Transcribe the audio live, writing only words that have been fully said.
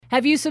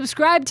Have you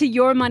subscribed to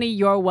Your Money,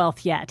 Your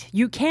Wealth yet?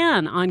 You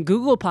can on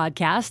Google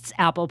Podcasts,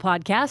 Apple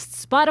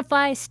Podcasts,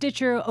 Spotify,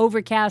 Stitcher,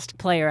 Overcast,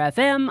 Player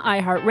FM,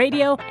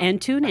 iHeartRadio,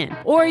 and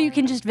TuneIn. Or you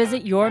can just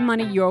visit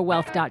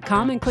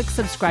yourmoneyyourwealth.com and click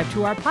subscribe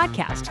to our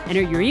podcast.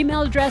 Enter your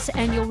email address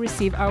and you'll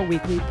receive our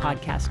weekly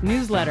podcast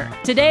newsletter.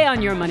 Today on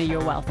Your Money,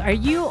 Your Wealth, are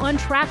you on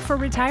track for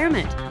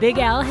retirement? Big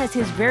Al has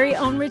his very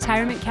own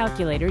retirement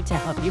calculator to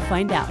help you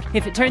find out.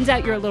 If it turns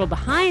out you're a little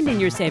behind in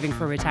your saving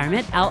for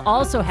retirement, Al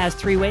also has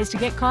 3 ways to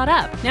get caught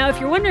up. Now, if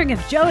you're wondering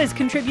if Joe has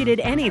contributed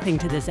anything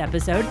to this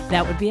episode,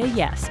 that would be a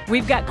yes.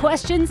 We've got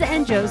questions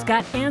and Joe's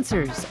got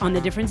answers on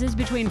the differences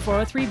between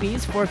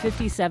 403Bs,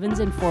 457s,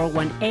 and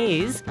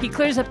 401As. He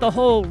clears up the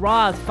whole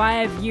Roth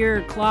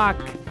 5-year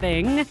clock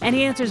thing, and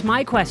he answers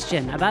my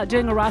question about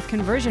doing a Roth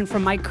conversion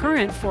from my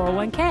current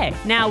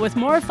 401k. Now, with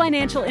more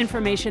financial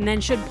information than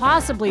should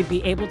possibly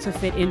be able to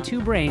fit in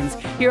 2 brains,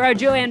 here are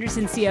Joe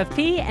Anderson,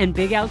 CFP, and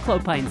Big Al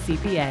Clopine,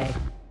 CPA.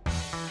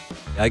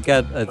 I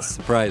got a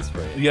surprise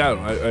for you. Yeah,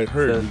 I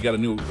heard you got a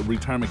new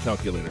retirement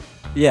calculator.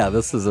 Yeah,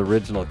 this is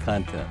original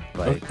content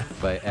by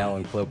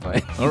Alan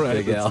Clopine. All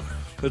right, Big Al.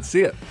 Let's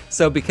see it.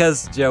 So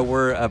because, Joe,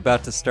 we're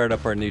about to start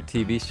up our new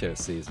TV show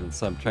season,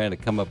 so I'm trying to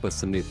come up with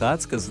some new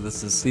thoughts because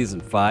this is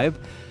season 5.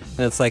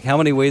 And it's like, how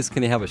many ways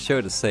can you have a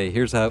show to say,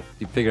 here's how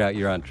you figure out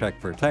you're on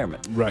track for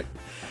retirement? Right.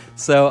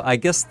 So I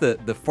guess the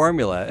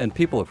formula, and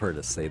people have heard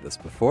us say this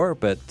before,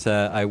 but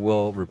I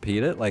will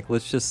repeat it. Like,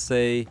 let's just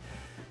say,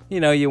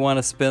 you want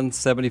to spend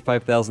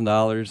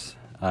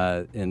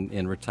 $75,000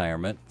 in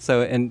retirement.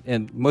 So,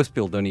 and most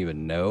people don't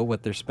even know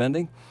what they're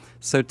spending.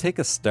 So take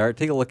a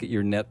look at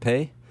your net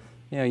pay.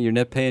 Your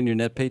net pay and your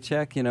net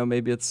paycheck,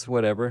 maybe it's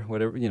whatever,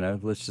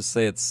 let's just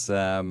say it's,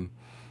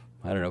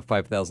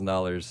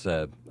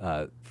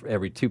 $5,000 for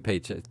every 2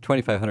 paychecks,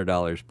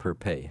 $2,500 per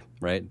pay,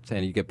 right?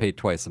 And you get paid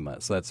twice a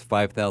month. So that's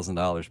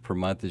 $5,000 per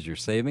month is your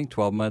saving.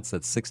 12 months,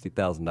 that's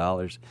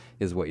 $60,000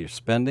 is what you're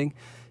spending.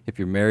 If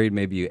you're married,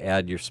 maybe you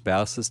add your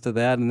spouses to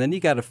that. And then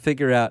you got to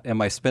figure out,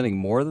 am I spending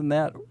more than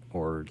that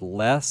or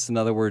less? In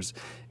other words,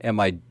 am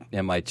I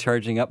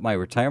charging up my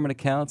retirement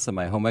accounts and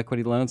my home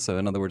equity loans? So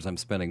in other words, I'm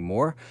spending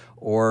more,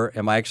 or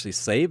am I actually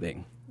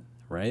saving?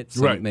 Right?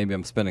 So maybe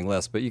I'm spending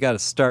less, but you got to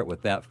start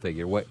with that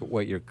figure,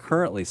 what you're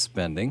currently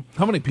spending.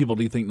 How many people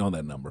do you think know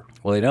that number?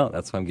 Well, they don't.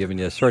 That's why I'm giving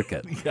you a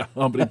shortcut. Yeah.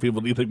 How many people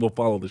do you think will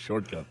follow the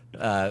shortcut?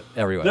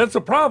 Everyone. That's a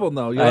problem,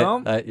 though, you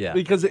know? Yeah.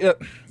 Because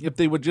if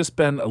they would just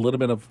spend a little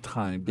bit of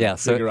time to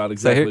figure out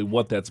exactly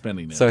what that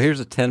spending is. So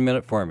here's a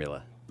 10-minute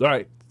formula. All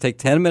right. Take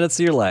 10 minutes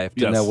of your life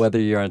to know whether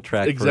you're on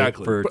track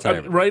for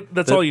retirement. Right?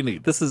 That's all you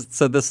need. This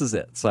is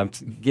it. So I'm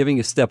giving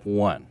you step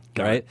 1,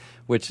 right?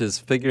 Which is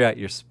figure out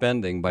your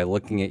spending by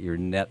looking at your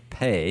net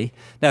pay.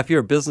 Now, if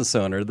you're a business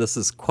owner, this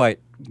is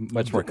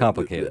much more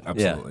complicated.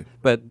 Absolutely. Yeah.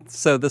 But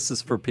so this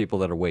is for people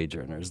that are wage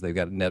earners. They've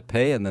got net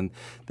pay, and then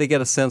they get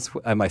a sense,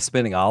 am I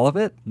spending all of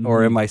it,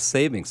 or am I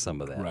saving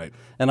some of that? Right.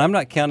 And I'm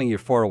not counting your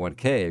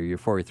 401k or your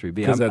 403b.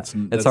 Because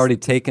it's already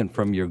taken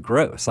from your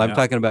gross. I'm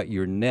talking about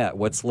your net,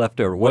 what's left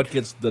over. What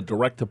gets the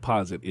direct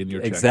deposit in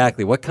your checking?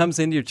 Exactly. What comes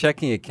into your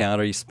checking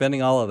account? Are you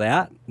spending all of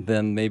that?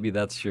 Then maybe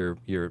that's your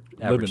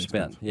average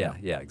spend. Yeah,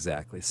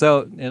 exactly.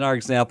 So in our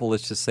example,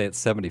 let's just say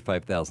it's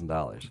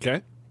 $75,000.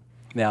 Okay.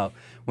 Now,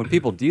 when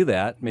people do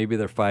that, maybe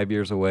they're 5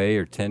 years away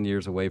or 10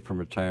 years away from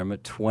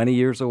retirement, 20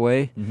 years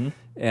away,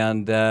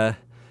 and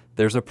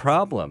there's a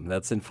problem.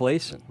 That's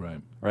inflation.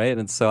 Right?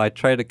 And so I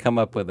try to come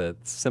up with a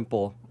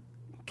simple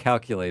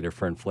calculator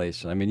for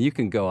inflation. I mean, you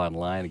can go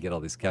online and get all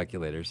these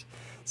calculators.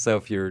 So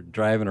if you're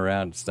driving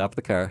around, stop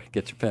the car,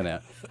 get your pen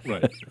out.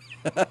 Right.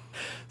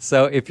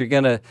 So if you're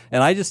going to,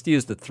 and I just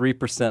used a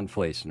 3%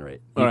 inflation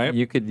rate. All right.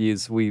 You could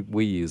use,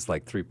 we use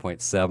like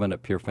 3.7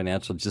 at Pure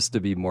Financial just to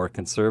be more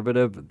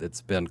conservative.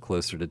 It's been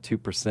closer to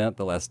 2%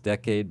 the last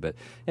decade. But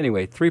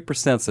anyway,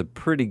 3% is a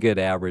pretty good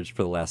average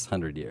for the last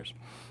 100 years.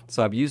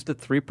 So I've used a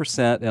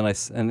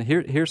 3%, and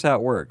here's how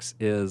it works,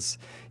 is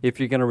if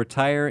you're going to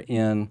retire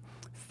in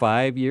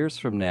 5 years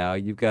from now,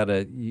 you got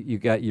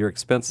your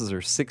expenses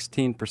are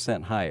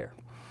 16% higher.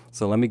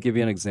 So let me give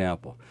you an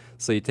example.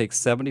 So you take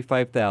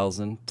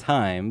 75,000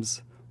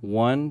 times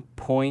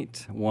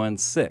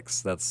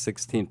 1.16. That's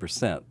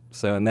 16%.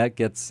 So and that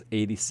gets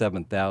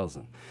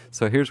 87,000.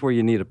 So here's where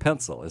you need a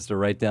pencil, is to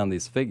write down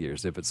these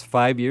figures. If it's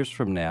 5 years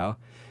from now,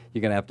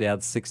 you're going to have to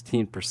add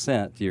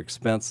 16% to your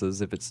expenses.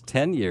 If it's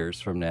 10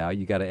 years from now,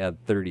 you got to add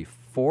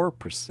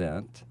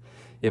 34%.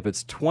 If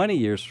it's 20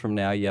 years from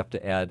now, you have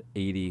to add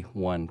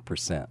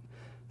 81%.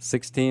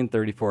 16,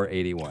 34,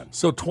 81.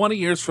 So 20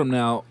 years from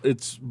now,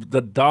 it's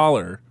the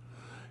dollar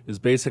is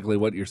basically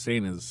what you're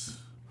saying is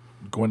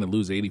going to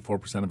lose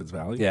 84% of its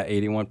value? Yeah,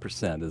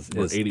 81% is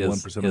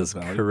 81% of its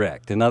value?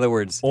 Correct. In other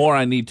words, or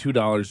I need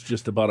 $2,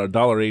 just about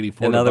 $1.84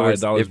 to buy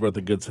 $1 worth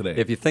of goods today.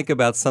 If you think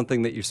about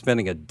something that you're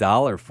spending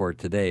 $1 for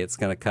today, it's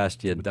going to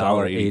cost you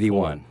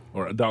 $1.81.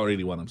 Or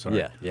 $1.81, I'm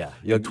sorry. Yeah.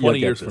 In 20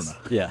 get years this.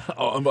 from now. Yeah.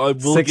 I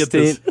will get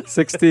this.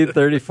 16,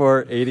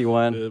 34,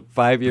 81,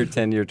 5-year,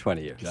 10-year,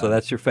 20-year. So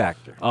that's your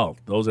factor. Oh,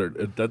 those are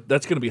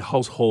that's going to be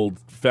household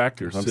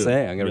factors. I'm too.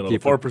 saying I'm going to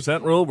keep the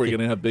 4% rule. We're going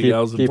to have big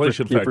house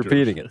inflation keep factors.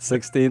 repeating it.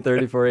 16,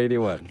 34,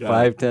 81,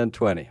 5, 10,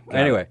 20.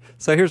 Anyway,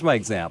 so here's my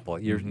example.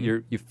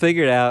 You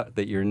figured out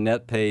that your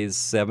net pays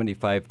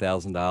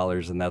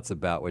 $75,000, and that's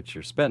about what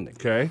you're spending.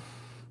 Okay.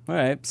 All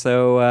right.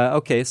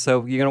 So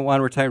so you're going to want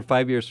to retire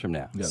 5 years from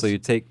now. Yes. So you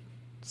take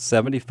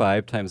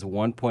 75 times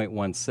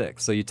 1.16.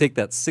 So you take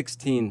that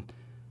 16%,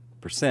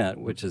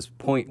 which is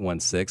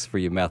 0.16 for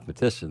you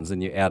mathematicians,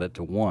 and you add it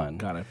to 1.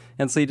 Got it.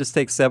 And so you just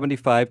take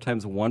 75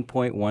 times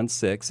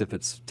 1.16. If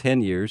it's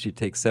 10 years, you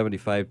take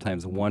 75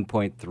 times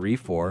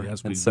 1.34,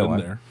 Yes, and we've so been on.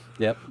 there.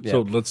 Yep.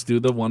 So let's do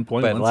the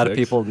 1.16. But a lot of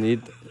people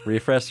need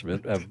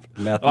refreshment of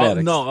Oh,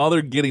 mathematics. no, all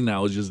they're getting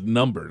now is just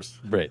numbers.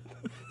 Right.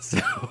 So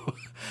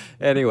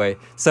anyway,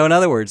 so in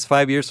other words,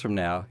 5 years from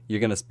now, you're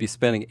going to be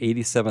spending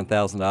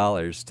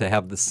 $87,000 to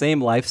have the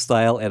same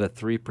lifestyle at a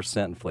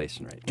 3%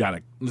 inflation rate. Got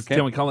it. Okay.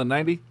 Can we call it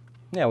 90?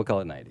 Yeah, we'll call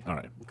it 90. All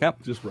right. Okay.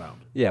 Just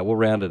round. Yeah, we'll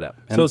round it up.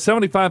 And So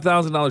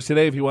 $75,000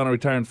 today, if you want to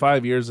retire in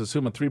 5 years,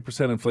 assume a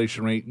 3%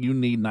 inflation rate, you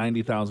need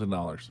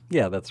 $90,000.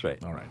 yeah, that's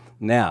right. All right.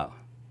 Now,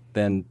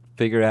 then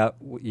figure out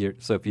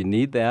so if you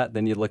need that,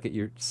 then you look at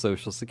your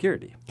Social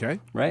Security. Okay.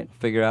 Right?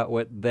 Figure out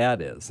what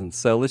that is. And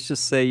so let's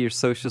just say your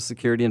Social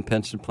Security and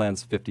pension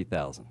plan's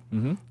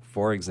 $50,000,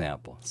 for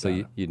example.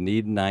 So you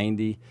need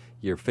 90.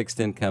 Your fixed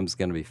income is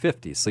going to be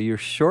 50. So your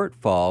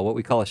shortfall, what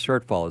we call a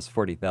shortfall, is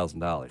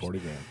 $40,000. 40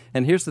 grand.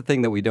 And here's the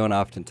thing that we don't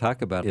often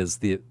talk about is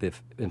the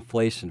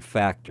inflation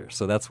factor.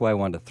 So that's why I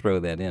wanted to throw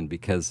that in,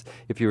 because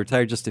if you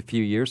retire just a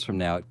few years from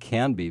now, it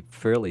can be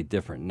fairly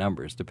different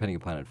numbers depending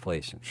upon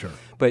inflation. Sure.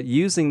 But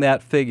using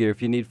that figure,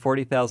 if you need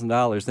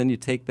 $40,000, then you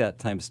take that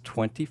times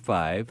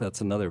 25.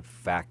 That's another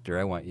factor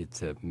I want you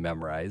to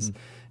memorize.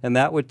 And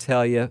that would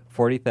tell you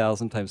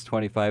 40,000 times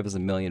 25 is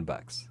 $1 million,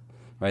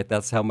 right?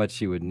 That's how much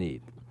you would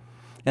need.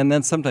 And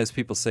then sometimes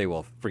people say,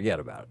 well, forget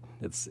about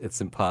it.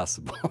 It's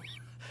impossible.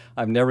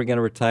 I'm never going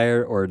to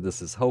retire, or this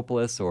is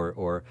hopeless,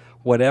 or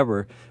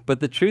whatever.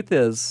 But the truth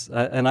is,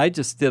 and I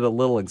just did a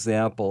little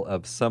example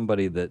of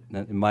somebody that,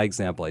 in my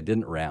example, I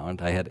didn't round.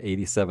 I had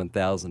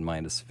 87,000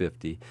 minus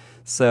 50.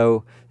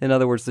 So, in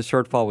other words, the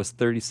shortfall was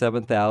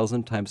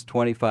 37,000 times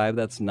 25.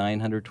 That's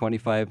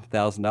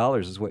 $925,000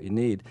 is what you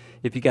need.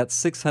 If you got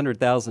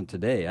 600,000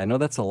 today, I know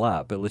that's a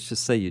lot, but let's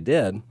just say you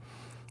did.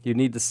 You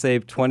need to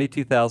save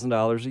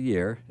 $22,000 a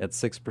year at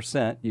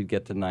 6%. You'd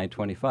get to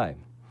 $925,000.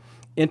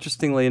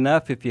 Interestingly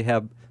enough, if you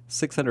have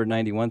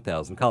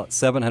 691,000, call it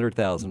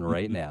 700,000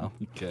 right now.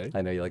 Okay.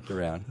 I know you like to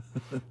round.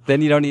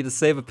 Then you don't need to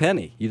save a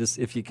penny.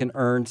 If you can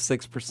earn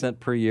 6%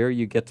 per year,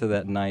 you get to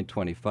that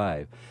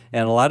 $925,000.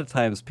 And a lot of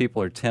times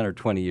people are 10 or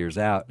 20 years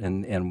out,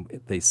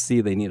 and they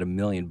see they need $1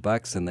 million,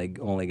 and they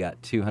only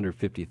got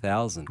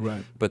 $250,000.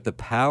 Right. But the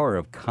power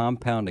of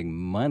compounding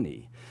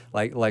money,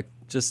 like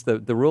just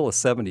the rule of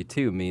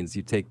 72 means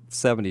you take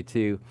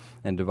 72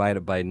 and divide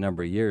it by a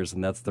number of years,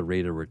 and that's the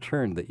rate of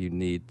return that you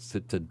need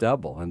to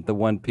double. And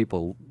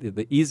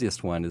the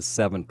easiest one is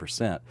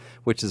 7%,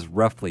 which is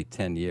roughly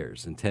 10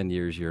 years. In 10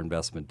 years, your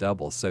investment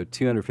doubles. So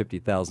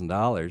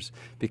 $250,000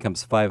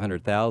 becomes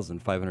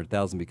 $500,000.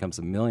 $500,000 becomes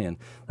 $1 million.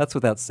 That's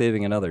without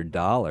saving another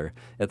dollar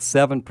at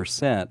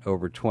 7%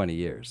 over 20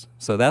 years.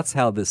 So that's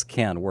how this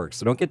can work.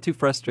 So don't get too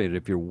frustrated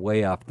if you're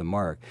way off the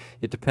mark.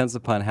 It depends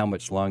upon how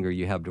much longer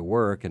you have to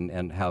work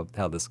and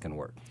how this can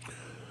work.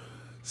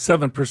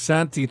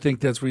 7%, do you think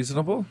that's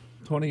reasonable?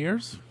 20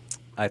 years?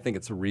 I think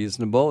it's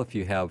reasonable if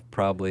you have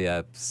probably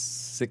a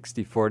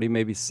 60-40,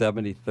 maybe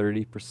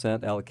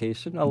 70-30%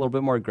 allocation, a little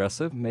bit more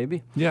aggressive,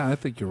 maybe. Yeah, I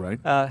think you're right.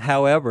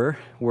 However,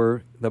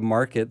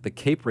 the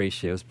CAPE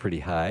ratio is pretty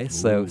high.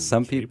 So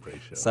some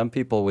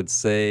people would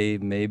say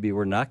maybe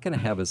we're not going to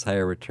have as high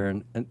a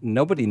return. And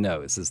nobody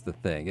knows is the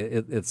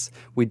thing.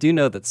 We do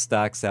know that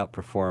stocks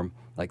outperform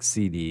like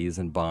CDs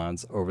and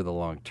bonds over the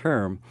long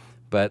term,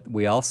 but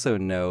we also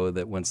know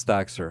that when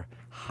stocks are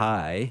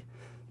high,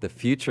 the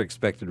future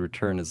expected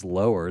return is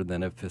lower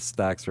than if the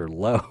stocks are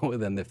low,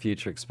 then the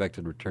future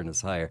expected return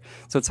is higher.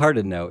 So it's hard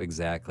to know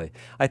exactly.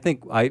 I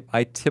think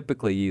I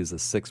typically use a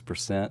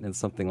 6% in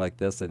something like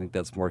this. I think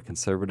that's more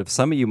conservative.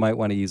 Some of you might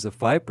want to use a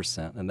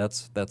 5%, and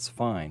that's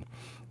fine.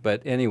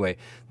 But anyway,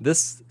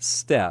 this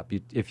step,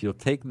 if you'll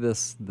take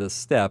this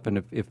step,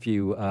 and if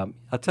you,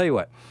 I'll tell you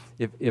what,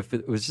 if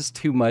it was just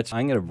too much,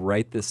 I'm going to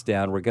write this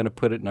down. We're going to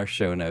put it in our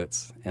show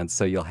notes, and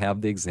so you'll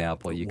have the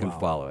example. You can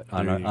follow it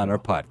on our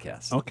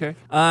podcast. Okay.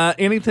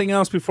 Anything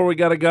else before we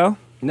got to go?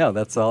 No,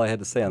 that's all I had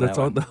to say on That's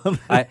that all. one.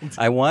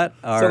 I want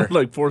Sounded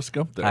like Forrest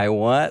Gump there. I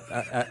want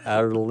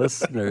our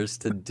listeners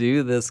to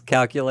do this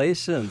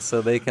calculation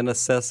so they can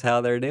assess how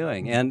they're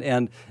doing. And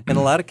in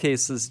a lot of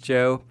cases,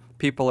 Joe,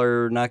 people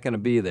are not going to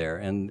be there.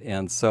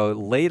 And so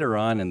later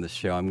on in the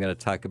show, I'm going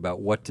to talk about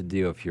what to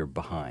do if you're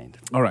behind.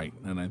 All right.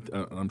 And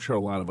I'm sure a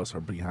lot of us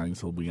are behind,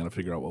 so we're going to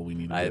figure out what we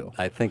need to do.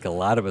 I think a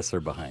lot of us are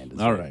behind.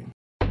 All right.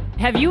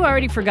 Have you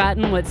already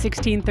forgotten what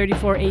 16,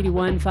 34,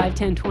 81, 5,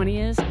 10,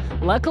 20 is?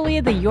 Luckily,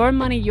 the Your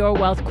Money, Your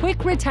Wealth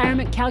Quick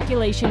Retirement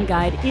Calculation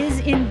Guide is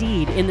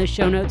indeed in the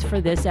show notes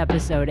for this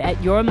episode at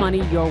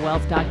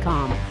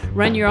yourmoneyyourwealth.com.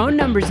 Run your own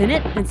numbers in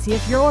it and see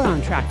if you're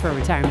on track for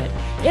retirement.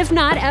 If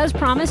not, as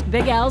promised,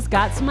 Big Al's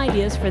got some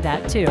ideas for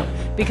that too.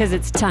 Because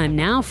it's time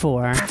now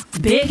for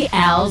Big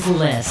Al's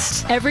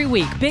List. Every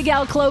week, Big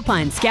Al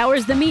Clopine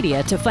scours the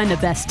media to find the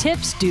best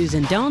tips, do's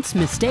and don'ts,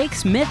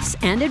 mistakes, myths,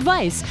 and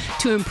advice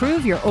to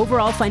improve your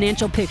overall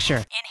financial picture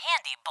in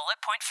handy bullet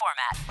point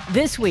format.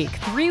 This week,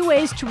 3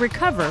 ways to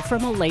recover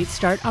from a late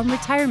start on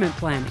retirement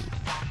planning.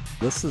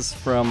 This is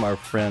from our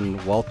friend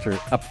Walter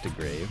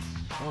Updegrave,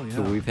 Oh, yeah.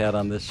 who we've had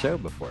on this show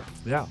before.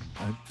 Yeah,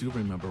 I do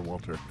remember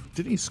Walter.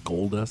 Didn't he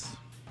scold us?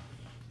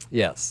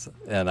 Yes,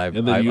 and I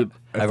And then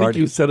I think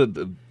you said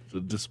a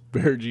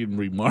disparaging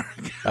remark.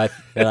 I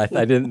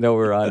didn't know we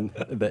were on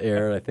the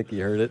air. I think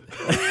you heard it.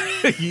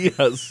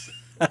 Yes.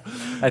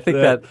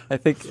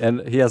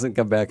 And he hasn't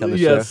come back on the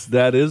show. Yes,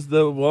 that is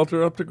the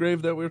Walter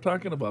Updegrave that we were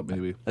talking about,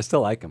 maybe. I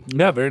still like him.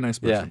 Yeah, very nice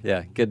person.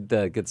 Yeah,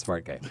 good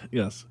smart guy.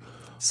 Yes.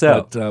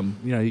 So, But,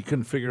 he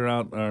couldn't figure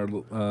out our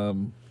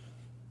little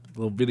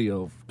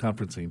video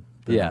conferencing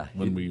thing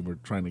when we were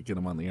trying to get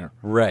him on the air.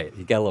 right,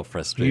 he got a little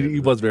frustrated.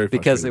 He was very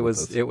because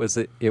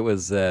frustrated it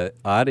was a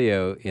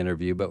audio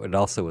interview, but it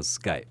also was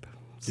Skype.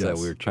 So Yes.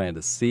 we were trying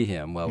to see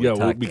him while we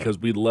talked. Because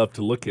we love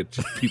to look at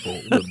people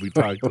when we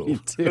talk to We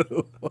them.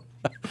 do.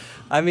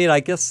 I mean, I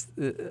guess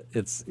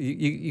it's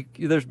you,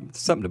 there's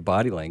something to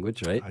body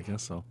language, right? I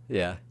guess so.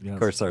 Yeah. Yes. Of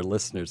course, our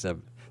listeners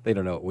they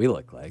don't know what we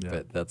look like, Yeah.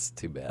 but that's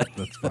too bad.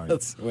 That's fine.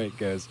 That's the way it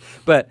goes.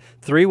 But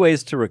 3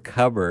 ways to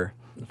recover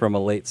from a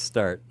late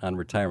start on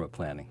retirement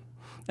planning.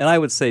 And I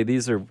would say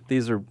these are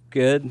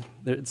good.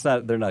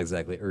 They're not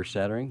exactly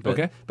earth-shattering, but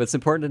Okay. but it's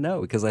important to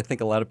know because I think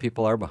a lot of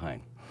people are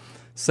behind.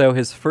 So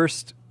his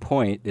first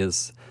point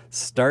is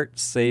start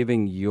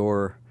saving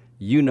your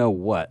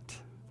you-know-what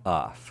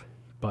off.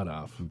 Butt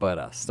off. Butt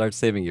off. Start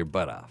saving your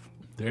butt off,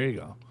 There you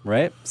go.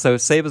 right? So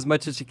save as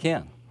much as you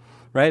can,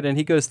 right? And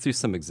he goes through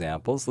some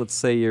examples. Let's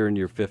say you're in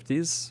your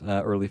 50s,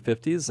 early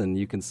 50s, and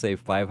you can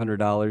save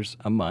 $500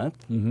 a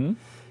month. Mm-hmm.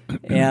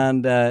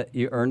 And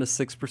you earn a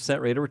 6%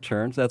 rate of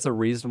return. So that's a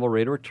reasonable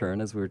rate of return,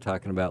 as we were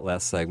talking about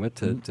last segment,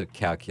 to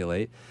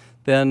calculate.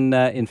 Then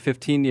in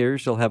 15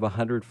 years, you'll have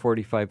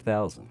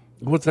 $145,000.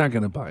 What's that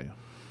going to buy you?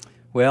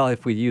 Well,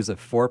 if we use a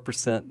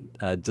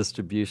 4%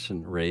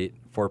 distribution rate,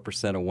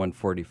 4% of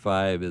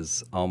 145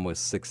 is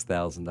almost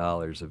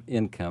 $6,000 of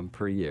income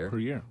per year. Per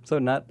year. So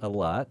not a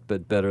lot,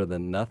 but better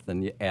than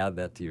nothing. You add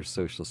that to your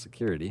Social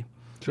Security.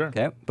 Sure.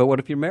 Okay. But what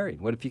if you're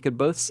married? What if you could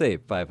both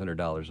save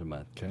 $500 a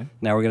month? Okay.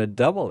 Now we're going to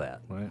double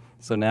that. Right.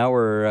 So now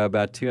we're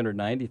about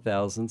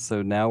 $290,000.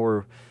 So now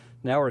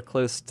we're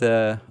close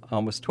to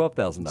almost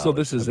 $12,000. So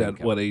this is of at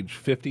income. what age?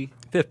 50?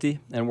 50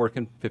 and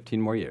working 15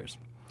 more years.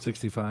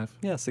 65?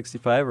 Yeah,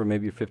 65 or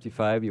maybe you're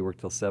 55. You work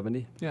till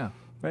 70. Yeah.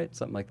 Right,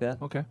 something like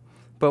that. Okay.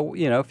 But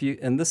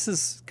and this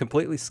is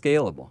completely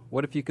scalable.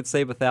 What if you could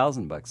save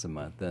 $1,000 a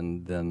month?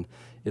 And then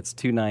it's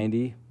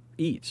 $290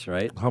 each,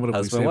 right? How about if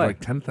Husband, we save wife. like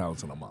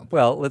 10,000 a month?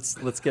 Well, let's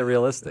get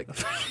realistic.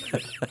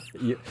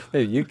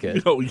 Maybe you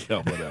could. Oh, yeah,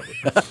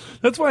 whatever.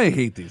 That's why I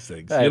hate these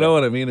things. I You know know.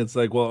 what I mean? It's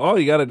like, well, all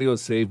you got to do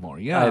is save more.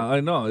 Yeah, I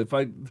know. If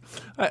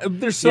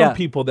there's some Yeah.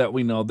 people that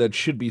we know that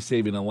should be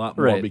saving a lot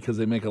more Right. because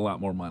they make a lot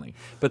more money.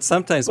 But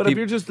sometimes But if people,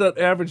 you're just an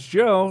average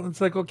Joe,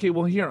 it's like, okay,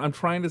 well, here, I'm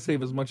trying to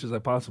save as much as I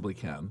possibly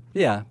can.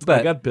 yeah, I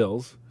but got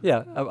bills.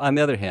 yeah. On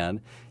the other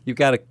hand, you've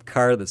got a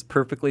car that's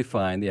perfectly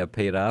fine that you have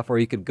paid off, or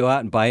you could go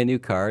out and buy a new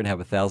car and have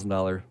a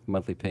 $1,000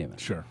 monthly payment.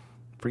 Sure.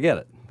 Forget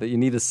it. That you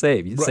need to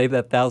save. You save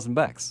that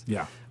 $1,000.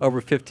 Yeah.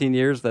 Over 15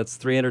 years, that's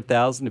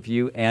 $300,000. If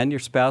you and your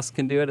spouse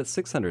can do it, it's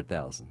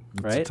 $600,000.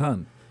 Right? It's a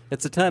ton.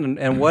 It's a ton.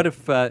 And what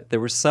if there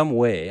was some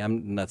way?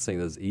 I'm not saying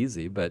this is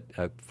easy, but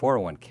a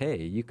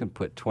 401k, you can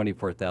put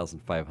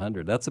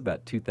 $24,500. That's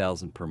about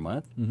 $2,000 per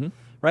month. Mm-hmm.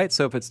 Right.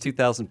 So if it's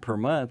 $2,000 per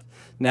month,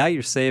 now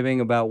you're saving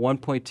about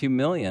 $1.2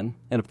 million.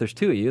 And if there's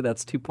 2 of you,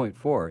 that's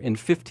 2.4 in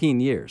 15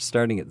 years,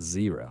 starting at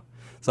 0.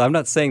 So I'm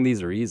not saying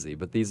these are easy,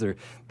 but these are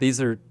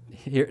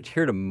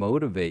here to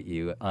motivate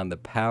you on the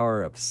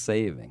power of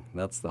saving.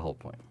 That's the whole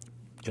point.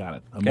 Got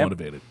it. I'm Okay.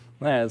 motivated.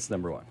 That's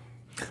number one.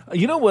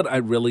 You know what I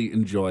really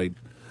enjoyed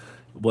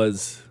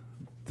was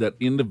that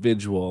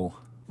individual.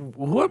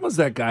 What was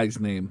that guy's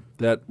name?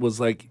 That was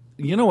like,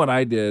 you know what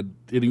I did?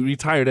 And he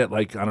retired at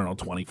like, I don't know,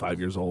 25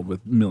 years old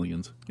with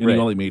millions. And Right. he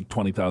only made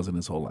 $20,000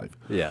 his whole life.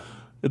 Yeah.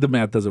 The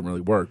math doesn't really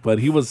work. But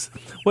he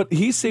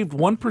saved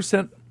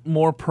 1%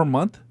 more per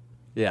month.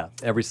 Yeah.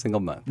 Every single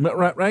month.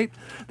 Right?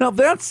 Now,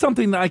 that's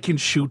something that I can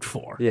shoot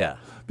for. Yeah.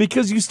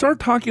 Because you start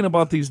talking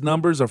about these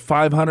numbers of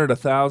 500,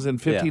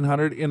 1,000,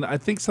 1,500, and I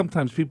think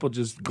sometimes people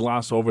just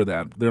gloss over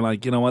that. They're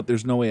like, you know what?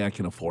 There's no way I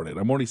can afford it.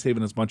 I'm already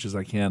saving as much as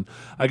I can.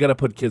 I got to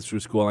put kids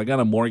through school. I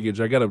got a mortgage.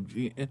 I got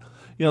to,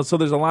 so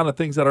there's a lot of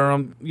things that are,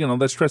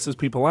 that stresses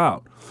people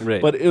out.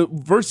 Right. But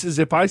versus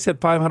if I said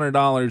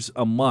 $500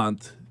 a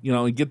month,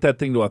 and get that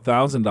thing to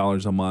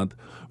 $1,000 a month,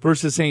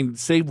 versus saying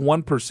save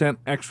 1%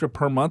 extra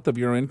per month of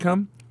your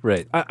income,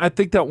 Right. I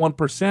think that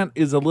 1%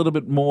 is a little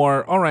bit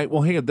more. All right.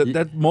 Well, hey,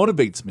 that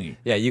motivates me.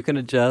 Yeah, you can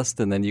adjust,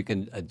 and then you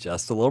can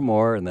adjust a little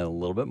more, and then a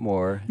little bit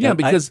more. Yeah, And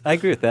because I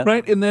agree with that.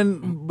 Right, and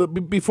then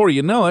before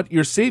you know it,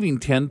 you're saving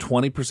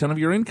 10-20% of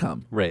your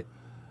income, Right.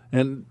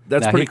 and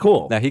that's Now pretty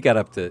cool. Now he got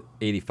up to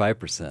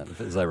 85%,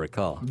 as I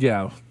recall.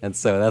 Yeah, And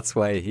so that's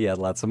why he had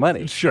lots of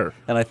money. sure.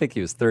 And I think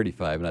he was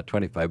 35, not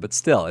 25. But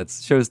still, it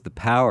shows the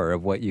power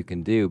of what you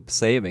can do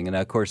saving. And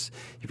of course,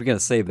 if you're going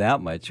to save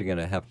that much, you're going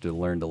to have to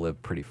learn to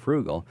live pretty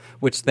frugal,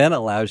 which then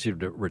allows you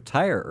to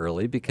retire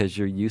early because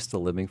you're used to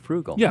living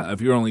frugal. Yeah,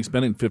 if you're only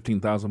spending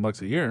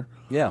 $15,000 a year,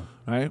 Yeah.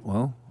 right?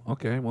 Well,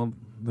 okay, well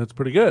that's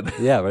pretty good.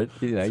 Yeah, right.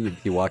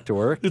 You walk to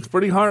work. It's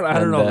pretty hard. I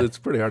don't And, know. It's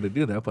pretty hard to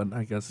do that, but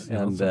I guess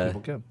And some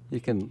people can.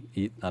 you can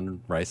eat on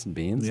rice and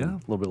beans, Yeah. and a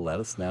little bit of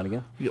lettuce now and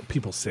again. Yeah,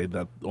 people say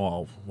that,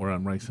 oh, we're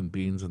on rice and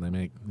beans, and they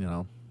make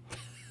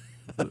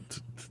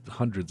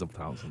hundreds of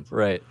thousands.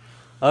 Right.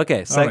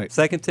 Okay. right.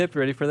 Second tip. You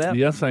ready for that?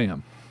 Yes, I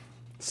am.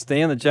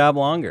 Stay in the job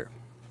longer.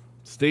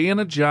 Stay in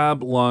a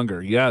job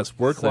longer. Yes,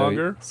 work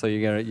longer. So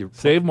you're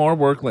Save more,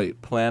 work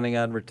late. planning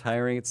on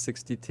retiring at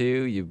 62.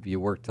 You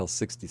work till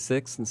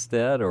 66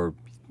 instead, or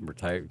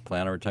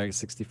plan on retiring at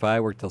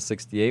 65. Work till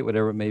 68,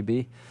 whatever it may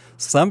be.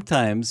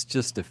 Sometimes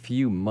just a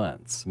few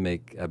months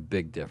make a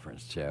big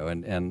difference, Joe.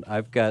 And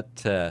I've got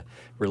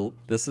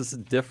this is a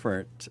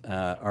different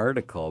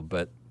article,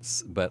 but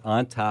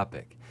on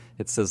topic.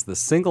 It says the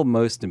single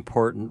most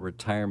important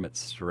retirement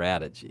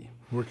strategy.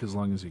 Work as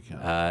long as you can.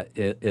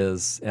 It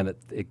is, and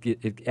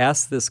it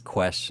asks this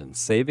question: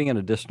 saving an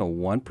additional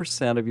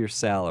 1% of your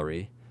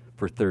salary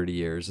for 30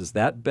 years, is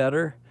that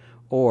better,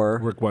 or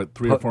Work,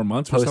 3 or 4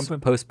 months or something?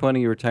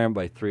 postponing your retirement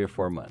by 3 or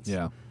 4 months?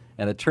 Yeah.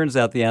 And it turns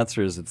out the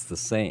answer is it's the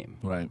same.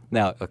 Right.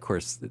 Now, of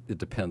course, it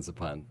depends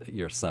upon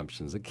your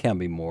assumptions. It can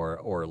be more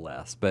or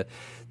less. But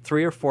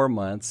 3 or 4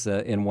 months,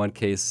 in one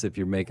case, if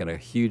you're making a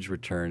huge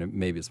return,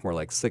 maybe it's more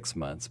like 6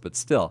 months. But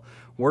still,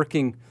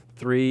 working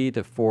 3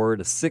 to 4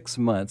 to 6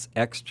 months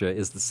extra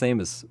is the same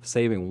as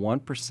saving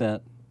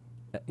 1%,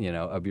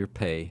 of your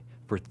pay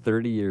for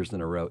 30 years in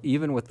a row,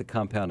 even with the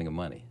compounding of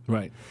money.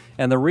 Right.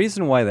 And the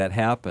reason why that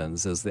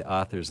happens, as the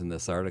authors in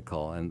this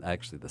article and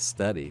actually the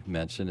study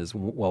mention, is,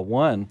 well,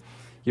 one,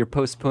 you're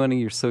postponing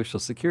your Social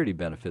Security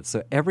benefits.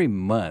 So every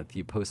month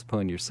you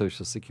postpone your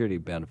Social Security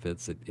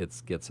benefits,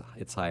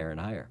 it's higher and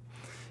higher.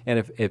 And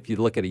if you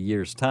look at a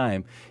year's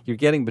time, you're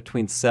getting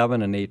between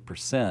 7 and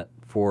 8%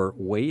 for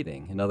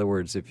waiting. In other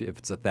words, if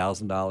it's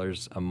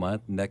 $1,000 a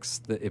month,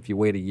 if you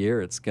wait a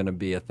year, it's going to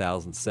be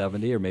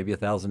 $1,070 or maybe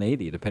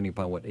 $1,080, depending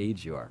upon what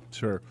age you are.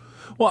 Sure.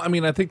 Well, I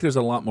mean, I think there's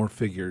a lot more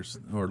figures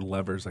or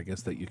levers, I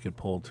guess, that you could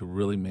pull to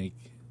really make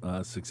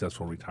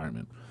successful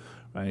retirement,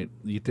 right?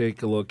 You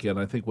take a look at,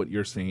 I think what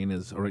you're saying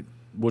is, or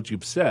what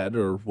you've said,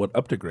 or what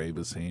Up to Grave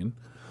is saying,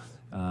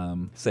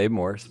 Save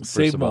more. first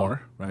save of all.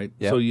 more, right?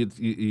 Yep. So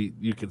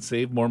you can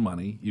save more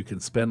money, you can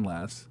spend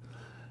less.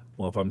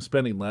 Well, if I'm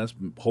spending less,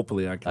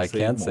 hopefully I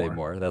can save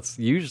more. That's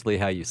usually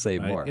how you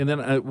save right? more. And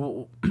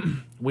then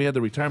we had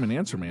the retirement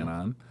answer man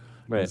on.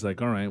 Right. He's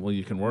like, all right, well,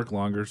 you can work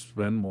longer,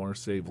 spend more,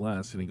 save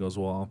less. And he goes,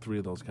 well, all three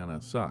of those kind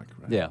of suck,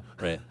 right? Yeah,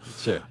 right.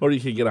 Sure. Or you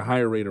can get a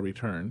higher rate of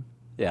return,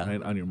 Yeah.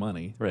 right, on your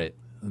money. Right.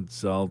 And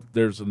so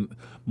there's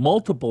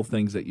multiple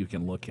things that you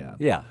can look at.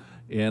 Yeah.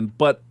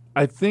 But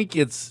I think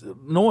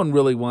no one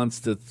really wants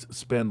to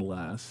spend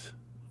less,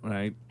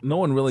 right? No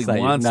one really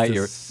wants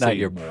to save not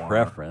your more.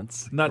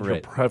 preference. Not your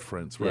Right.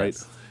 preference, right?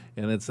 Yes.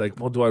 And it's like,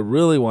 well, do I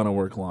really want to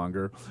work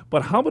longer?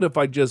 But how about if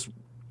I just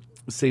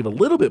save a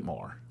little bit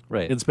more,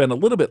 Right. and spend a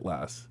little bit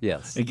less,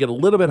 Yes. and get a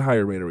little bit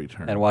higher rate of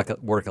return, And work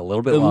a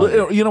little bit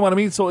longer. you know what I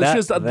mean? So it's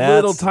just a That's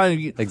little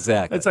tiny.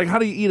 exactly. It's like, how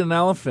do you eat an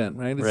elephant,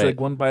 right? It's Right.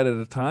 like one bite at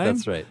a time.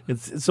 That's right.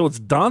 It's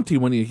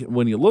daunting when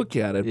you look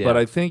at it. Yeah. But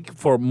I think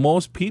for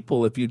most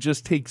people, if you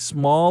just take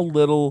small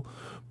little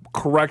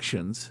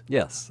corrections,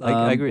 Yes,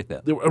 I agree with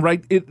that.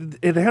 right?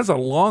 It has a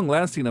long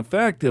lasting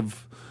effect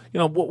of,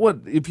 what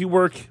if you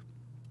work.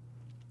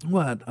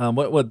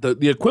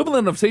 The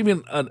equivalent of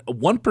saving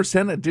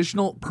 1%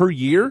 additional per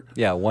year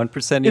Yeah,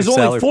 1% of is your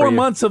only salary 4 per year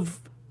months of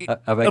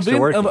extra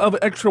working. of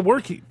extra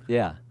working.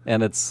 Yeah,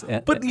 and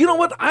But you know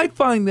what? I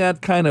find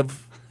that kind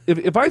of,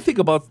 if I think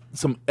about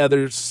some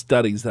other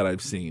studies that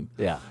I've seen,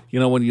 Yeah.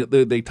 when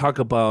they talk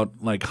about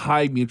like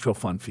high mutual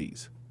fund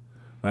fees,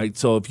 right?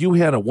 So if you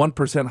had a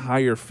 1%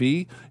 higher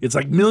fee, it's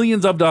like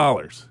millions of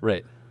dollars.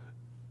 right.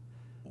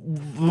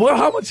 Well,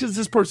 how much is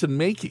this person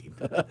making?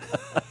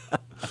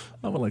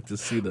 I would like to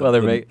see the. Well, I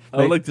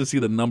would like to see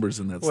the numbers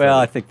in that. Well,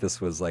 I study. think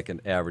this was like an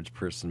average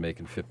person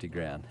making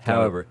 $50,000.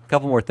 However, a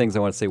couple more things I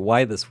want to say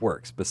why this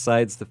works.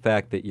 Besides the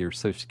fact that your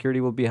Social Security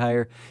will be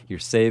higher, you're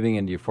saving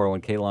into your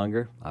 401k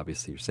longer.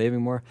 Obviously, you're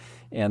saving more,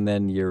 and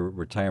then your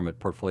retirement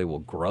portfolio will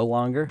grow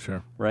longer.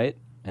 Sure. Right.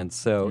 And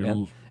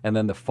so, and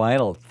then the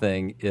final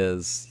thing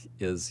is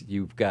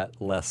you've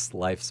got less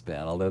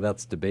lifespan. Although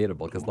that's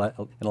debatable because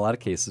in a lot of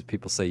cases,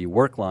 people say you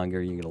work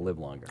longer, you're going to live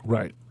longer.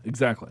 Right,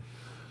 exactly.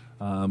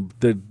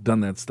 They've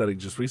done that study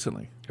just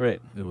recently. Right.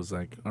 It was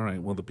like, all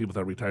right, well, the people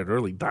that retired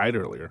early died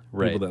earlier.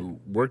 Right. People that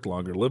worked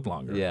longer lived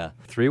longer. Yeah.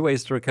 3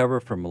 ways to recover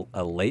from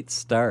a late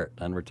start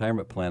on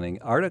retirement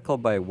planning. Article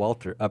by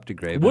Walter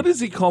Updegrave. What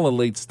does he call a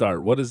late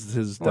start? What is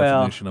his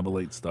definition of a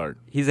late start?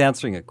 He's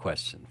answering a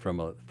question from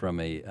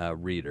a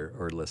reader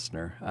or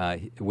listener,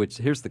 which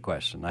here's the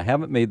question. I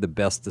haven't made the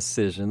best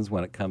decisions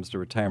when it comes to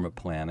retirement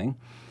planning.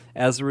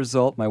 As a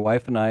result, my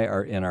wife and I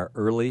are in our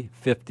early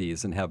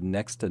 50s and have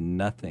next to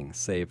nothing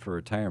saved for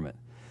retirement.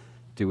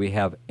 Do we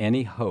have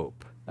any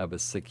hope of a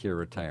secure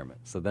retirement?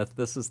 So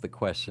this is the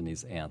question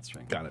he's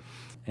answering. Got it.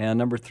 And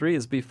number 3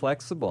 is be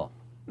flexible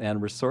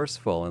and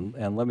resourceful.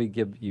 And let me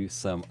give you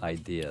some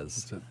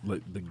ideas.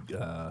 Like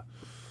the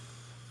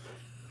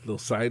little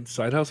side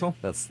hustle?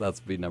 That's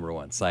be number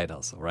 1, side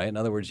hustle, right? In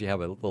other words, you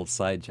have a little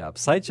side job.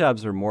 Side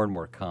jobs are more and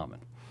more common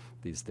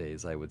these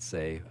days, I would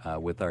say,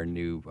 with our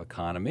new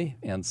economy.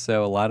 And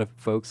so a lot of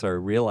folks are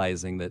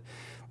realizing that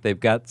they've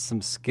got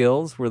some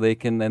skills where they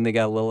got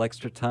a little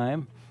extra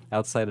time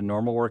outside of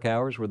normal work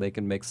hours where they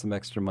can make some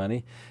extra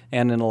money.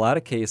 And in a lot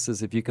of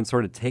cases, if you can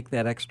sort of take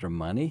that extra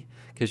money,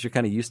 because you're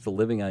kind of used to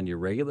living on your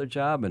regular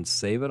job, and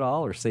save it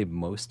all or save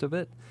most of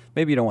it.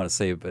 Maybe you don't want to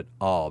save it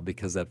all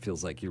because that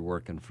feels like you're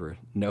working for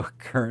no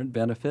current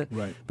benefit.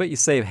 Right. But you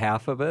save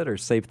half of it or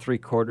save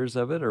 3/4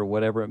 of it or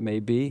whatever it may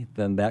be,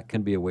 then that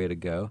can be a way to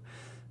go.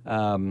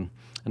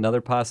 Another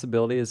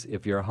possibility is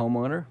if you're a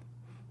homeowner,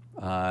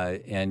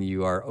 and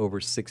you are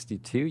over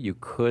 62, you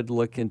could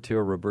look into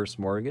a reverse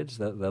mortgage.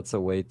 That's a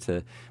way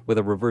to, with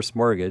a reverse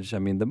mortgage, I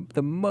mean,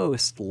 the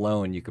most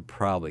loan you could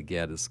probably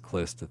get is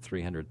close to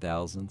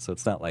 $300,000. So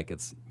it's not like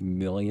it's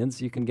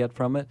millions you can get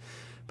from it.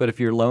 But if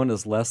your loan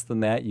is less than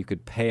that, you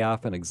could pay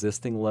off an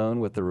existing loan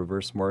with the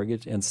reverse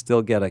mortgage and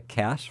still get a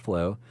cash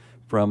flow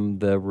from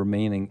the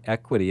remaining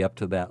equity up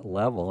to that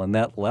level. And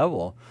that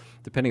level,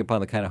 depending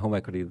upon the kind of home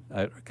equity,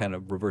 kind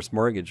of reverse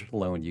mortgage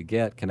loan you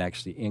get, can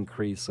actually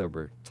increase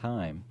over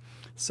time.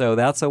 So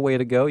that's a way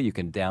to go. You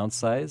can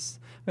downsize.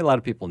 I mean, a lot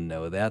of people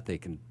know that. They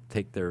can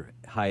take their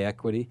high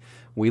equity.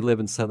 We live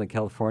in Southern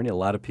California. A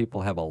lot of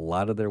people have a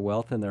lot of their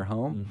wealth in their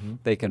home.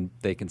 Mm-hmm.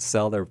 They can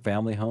sell their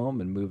family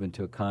home and move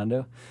into a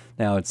condo.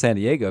 Now, in San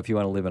Diego, if you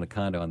want to live in a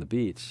condo on the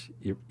beach,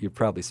 you're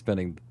probably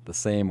spending the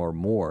same or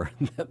more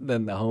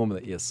than the home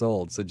that you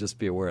sold, so just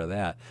be aware of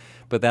that.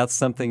 But that's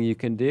something you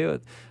can do.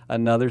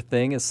 Another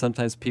thing is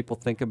sometimes people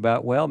think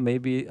about, well,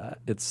 maybe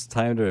it's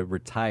time to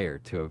retire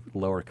to a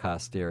lower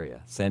cost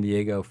area. San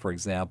Diego, for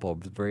example,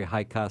 a very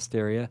high cost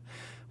area.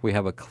 We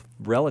have a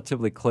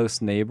relatively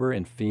close neighbor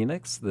in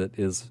Phoenix that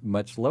is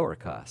much lower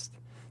cost.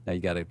 Now, you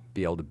got to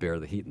be able to bear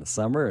the heat in the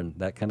summer and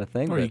that kind of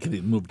thing. Or you could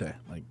even move to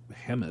like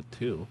Hemet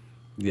too.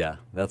 Yeah,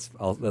 that's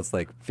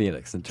like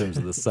Phoenix in terms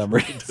of the summer.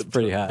 It's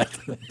pretty hot.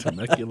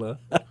 Temecula.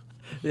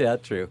 Yeah,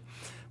 true.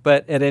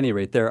 But at any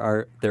rate, there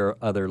are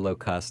other low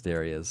cost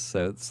areas.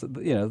 So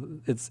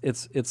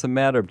it's a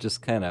matter of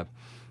just kind of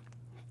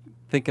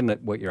thinking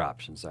that what your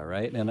options are,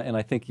 right? And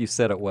I think you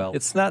said it well.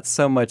 It's not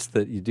so much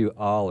that you do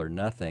all or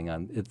nothing.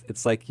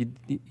 It's like you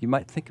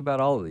might think about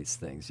all of these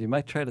things. You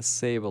might try to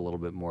save a little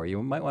bit more.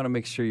 You might want to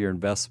make sure your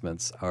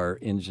investments are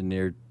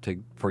engineered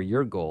for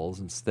your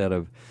goals instead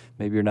of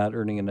maybe you're not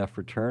earning enough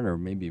return, or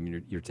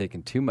maybe you're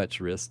taking too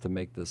much risk to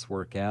make this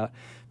work out.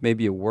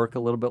 Maybe you work a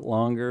little bit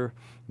longer.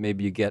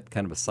 Maybe you get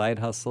kind of a side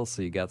hustle,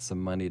 so you got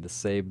some money to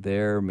save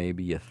there.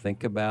 Maybe you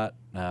think about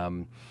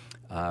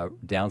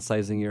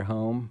downsizing your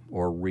home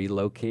or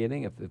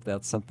relocating if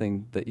that's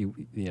something that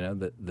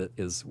that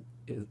is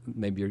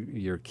maybe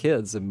your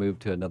kids have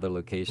moved to another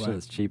location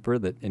that's cheaper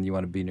and you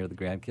want to be near the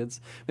grandkids.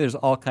 I mean, there's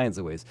all kinds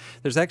of ways.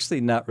 There's actually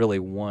not really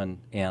one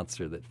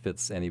answer that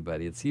fits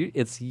anybody.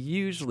 It's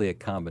usually a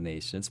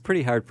combination. It's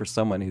pretty hard for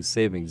someone who's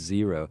saving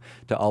zero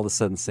to all of a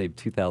sudden save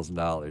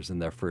 $2,000 in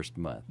their first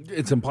month.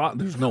 It's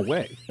impossible. There's no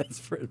way.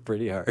 It's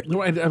pretty hard.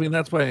 No, I mean,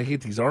 that's why I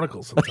hate these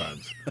articles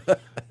sometimes.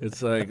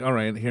 It's like, all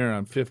right, here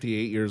I'm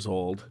 58 years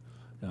old.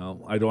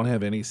 I don't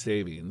have any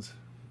savings.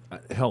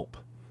 Help.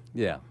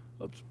 Yeah.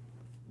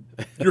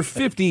 You're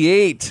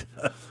 58.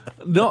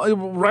 No,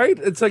 right?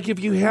 It's like if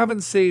you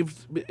haven't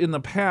saved in the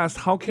past,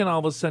 how can all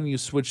of a sudden you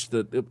switch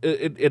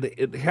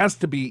it has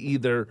to be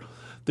either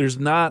there's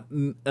not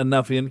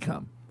enough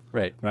income.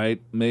 Right.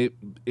 Right?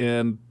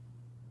 And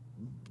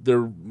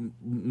they're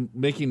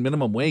making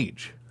minimum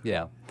wage.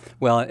 Yeah.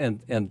 Well,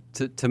 and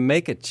to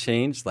make a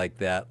change like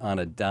that on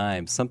a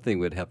dime, something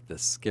would have to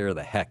scare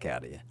the heck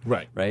out of you.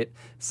 Right. Right?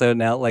 So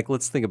now,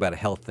 let's think about a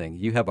health thing.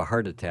 You have a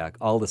heart attack.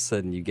 All of a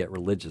sudden, you get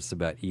religious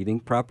about eating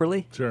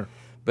properly. Sure.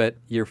 But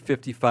you're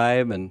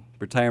 55 and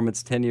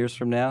retirement's 10 years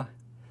from now.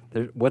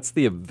 What's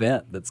the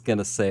event that's going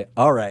to say,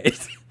 all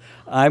right,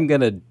 I'm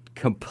going to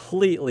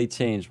completely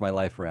change my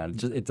life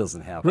around. It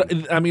doesn't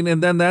happen. I mean,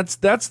 and then that's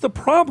the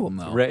problem,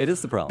 though. Right, it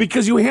is the problem.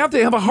 Because you have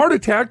to have a heart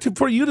attack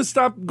for you to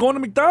stop going to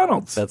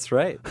McDonald's. That's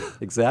right.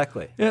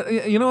 Exactly.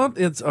 You know what?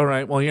 It's all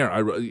right. Well, here,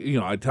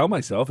 I tell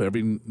myself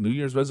every New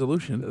Year's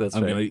resolution, That's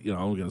I'm right.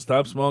 I'm gonna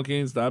stop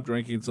smoking, stop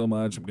drinking so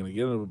much. I'm gonna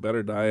get a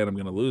better diet. I'm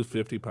gonna lose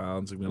 50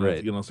 pounds. I'm gonna,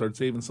 Right. Start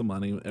saving some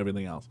money.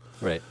 Everything else.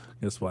 Right.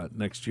 Guess what?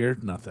 Next year,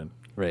 nothing.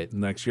 Right.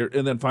 Next year,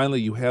 and then finally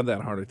you have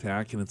that heart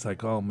attack, and it's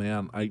like, oh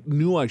man, I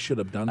knew I should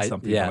have done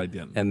something, but I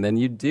didn't. And then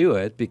you do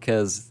it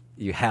because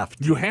you have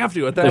to. You have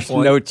to at that There's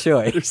point. no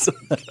choice.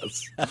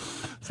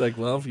 It's like,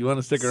 well, if you want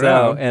to stick So,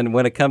 around. and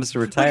when it comes to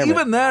But retirement,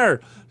 even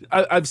there,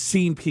 I've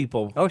seen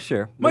people. oh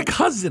sure, My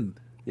cousin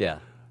yeah,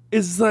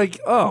 is like,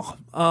 oh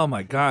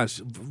my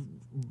gosh,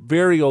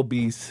 very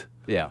obese.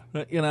 yeah,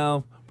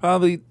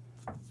 Probably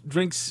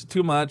drinks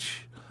too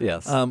much.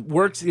 yes,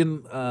 Works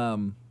in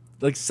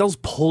sells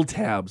pull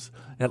tabs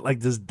at like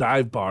this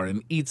dive bar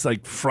and eats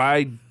like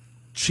fried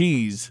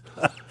cheese.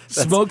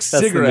 Smokes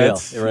that's the meal,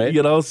 cigarettes,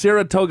 right?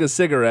 Saratoga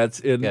cigarettes,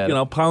 and Got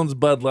it. pounds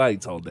Bud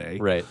Lights all day.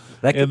 right.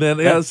 And then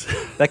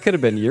that could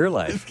have been your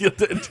life. You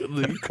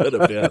could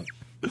have been.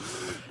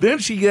 Then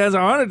she has a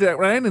heart attack,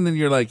 right? And then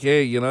you're like,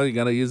 hey, you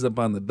got to use up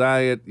on the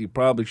diet. You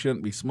probably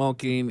shouldn't be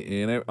smoking.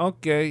 And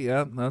okay,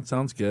 yeah, that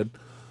sounds good.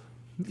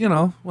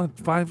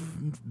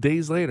 5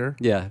 days later?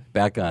 Yeah,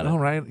 back on it. All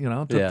right,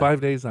 took Yeah.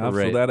 5 days off,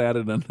 Right. so that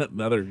added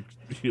another,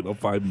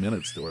 5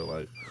 minutes to her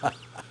life.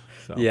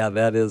 So, Yeah,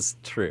 that is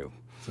true.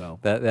 So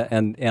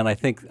And I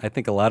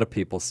think a lot of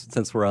people,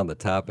 since we're on the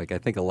topic, I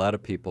think a lot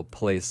of people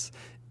place,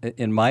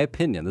 in my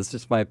opinion, this is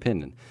just my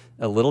opinion,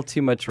 a little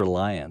too much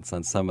reliance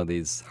on some of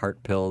these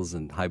heart pills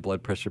and high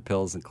blood pressure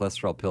pills and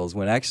cholesterol pills,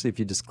 when actually if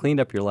you just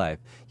cleaned up your life,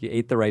 you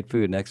ate the right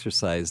food and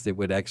exercised, it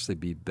would actually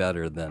be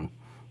better than.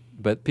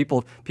 But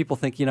people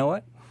think, you know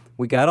what?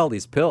 We got all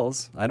these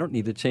pills. I don't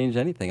need to change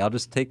anything. I'll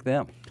just take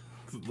them.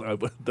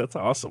 that's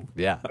awesome.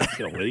 Yeah. I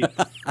can't wait.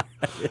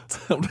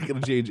 I'm not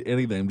going to change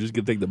anything. I'm just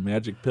going to take the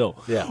magic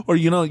pill. Yeah. Or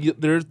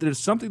there's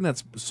something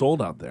that's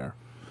sold out there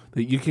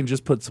that you can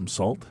just put some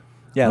salt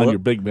on your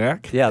Big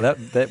Mac. Yeah, I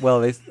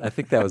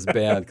think that was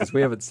banned because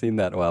we haven't seen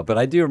that in a while. But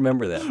I do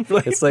remember that.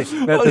 Right. It's like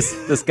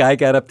this guy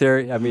got up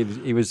there. I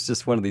mean, he was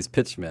just one of these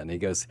pitchmen. He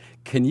goes,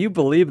 "Can you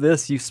believe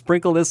this? You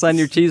sprinkle this on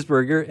your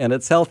cheeseburger and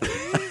it's healthy."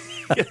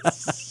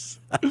 Yes.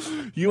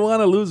 You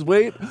want to lose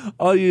weight?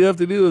 All you have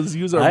to do is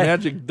use our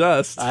magic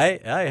dust. I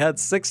had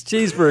 6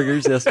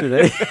 cheeseburgers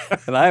yesterday,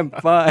 and I'm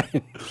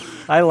fine.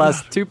 I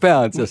lost 2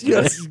 pounds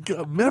yesterday. Yes,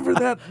 remember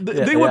that?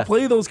 Yeah, they would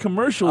play those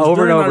commercials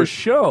over during and over. our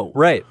show.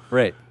 Right.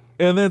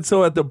 And then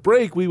so at the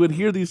break, we would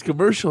hear these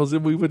commercials,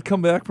 and we would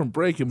come back from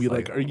break and be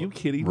like, are you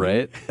kidding me?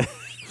 Right.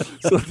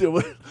 So they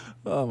would,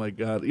 oh, my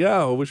God.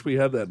 Yeah, I wish we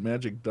had that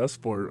magic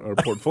dust for our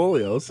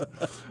portfolios.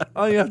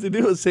 All you have to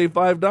do is save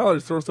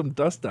 $5, throw some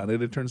dust on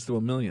it, it turns to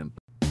 $1 million.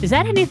 Is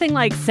that anything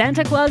like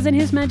Santa Claus and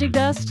his magic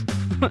dust?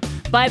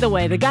 By the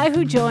way, the guy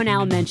who Joe and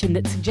Al mentioned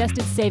that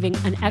suggested saving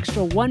an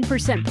extra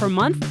 1% per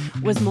month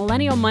was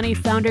Millennial Money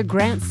founder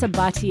Grant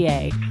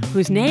Sabatier,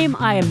 whose name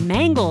I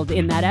mangled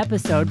in that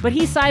episode, but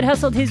he side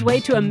hustled his way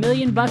to $1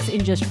 million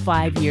in just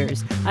 5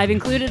 years. I've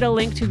included a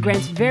link to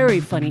Grant's very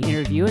funny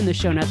interview in the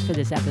show notes for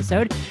this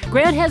episode.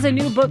 Grant has a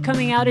new book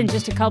coming out in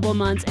just a couple of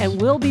months,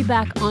 and we'll be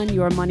back on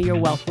Your Money, Your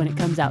Wealth when it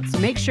comes out. So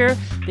make sure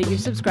that you're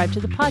subscribed to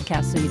the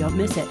podcast so you don't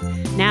miss it.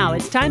 Now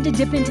it's time to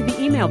dip into the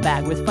email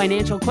bag with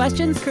financial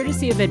questions,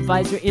 courtesy of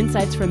Advisor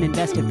Insights from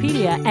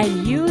Investopedia,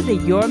 and you, the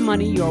Your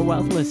Money, Your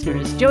Wealth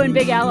listeners. Joe and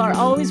Big Al are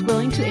always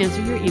willing to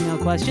answer your email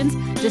questions.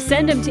 Just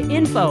send them to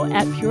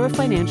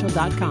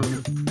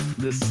info@purefinancial.com.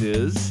 This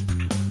is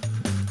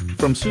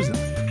from Susan.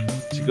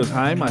 She goes,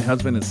 hi, my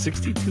husband is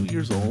 62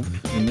 years old,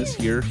 and this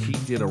year he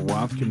did a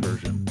Roth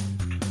conversion.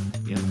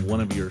 In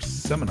one of your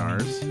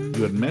seminars,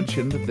 you had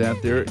mentioned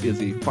that there is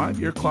a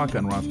 5-year clock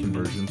on Roth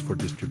conversions for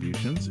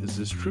distributions. Is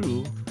this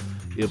true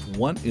if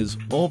one is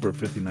over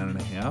 59 and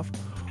a half,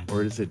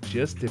 or is it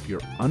just if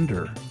you're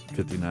under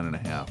 59 and a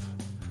half?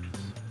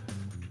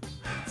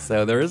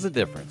 So there is a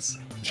difference.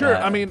 Sure.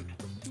 I mean,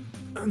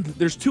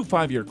 there's 2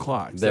 5-year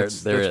clocks. There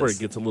That's where is. it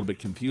gets a little bit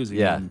confusing.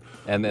 Yeah,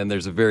 and then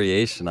there's a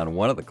variation on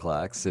one of the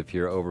clocks if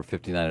you're over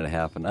 59 and a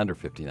half and under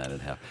 59 and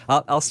a half.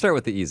 I'll start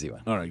with the easy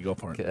one. All right, go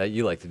for it. Okay,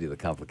 you like to do the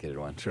complicated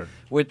one. Sure.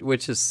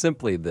 Which is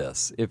simply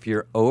this. If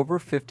you're over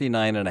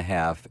 59 and a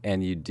half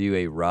and you do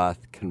a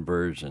Roth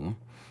conversion,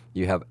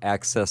 you have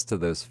access to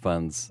those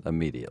funds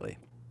immediately.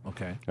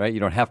 Okay. Right? You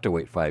don't have to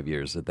wait 5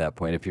 years at that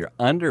point. If you're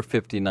under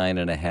 59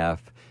 and a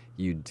half,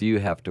 you do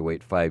have to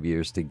wait 5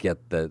 years to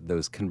get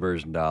those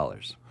conversion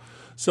dollars.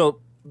 So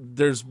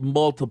there's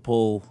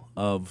multiple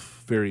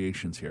of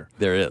variations here.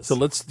 There is. So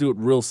let's do it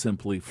real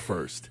simply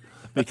first,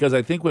 because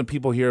I think when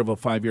people hear of a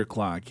 5-year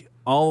clock,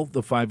 all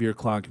the 5-year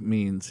clock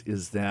means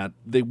is that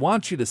they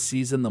want you to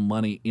season the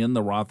money in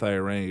the Roth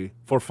IRA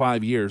for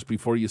 5 years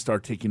before you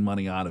start taking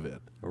money out of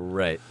it.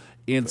 Right.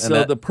 And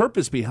so the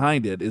purpose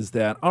behind it is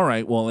that, all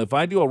right, well, if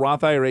I do a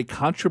Roth IRA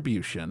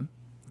contribution,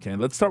 okay,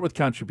 let's start with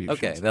contributions.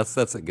 Okay,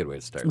 that's a good way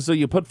to start. So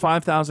you put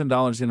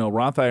 $5,000 in a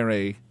Roth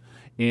IRA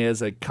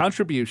as a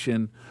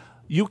contribution.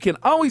 You can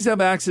always have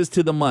access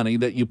to the money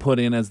that you put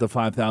in as the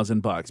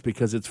 $5,000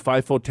 because it's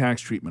FIFO tax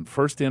treatment,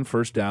 first in,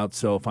 first out.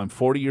 So if I'm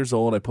 40 years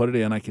old, I put it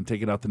in, I can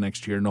take it out the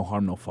next year, no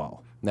harm, no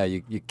foul. Now,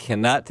 you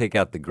cannot take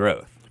out the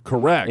growth.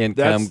 Correct.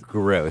 Income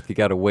growth. You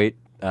got to wait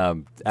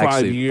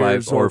 5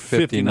 years or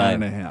 59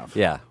 and a half.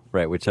 Yeah,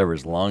 right, whichever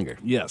is longer.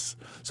 Yes.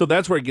 So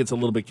that's where it gets a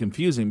little bit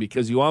confusing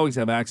because you always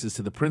have access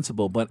to the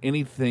principal, but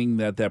anything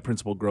that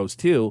principal grows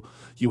to,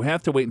 you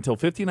have to wait until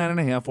 59 and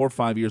a half or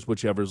 5 years,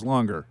 whichever is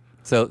longer.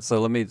 So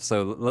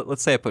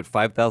let's say I put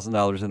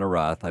 $5,000 in a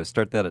Roth. I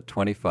start that at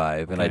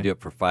 25, and I do it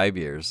for 5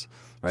 years,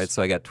 right?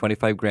 So I got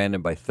 25 grand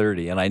in by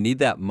 30, and I need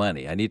that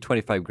money. I need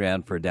 25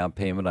 grand for a down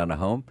payment on a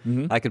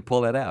home. I could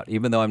pull that out,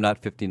 even though I'm not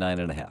 59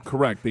 and a half.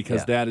 Correct,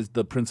 because that is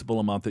the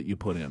principal amount that you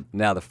put in.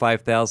 Now the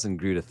 5,000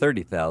 grew to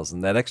 30,000.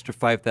 That extra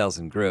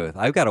 5,000 growth,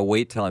 I've got to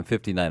wait till I'm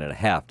 59 and a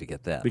half to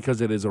get that. Because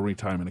it is a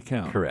retirement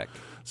account. Correct.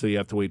 So you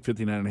have to wait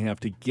 59 and a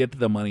half to get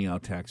the money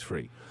out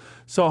tax-free.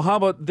 So how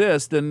about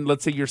this? Then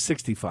let's say you're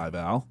 65,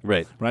 Al.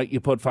 Right. Right? You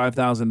put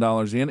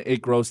 $5,000 in,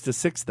 it grows to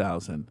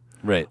 $6,000.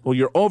 Right. Well,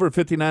 you're over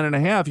 59 and a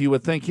half. You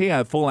would think, hey, I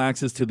have full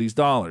access to these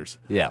dollars.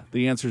 Yeah.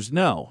 The answer is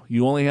no.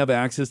 You only have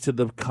access to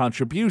the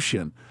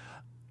contribution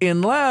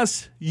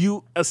unless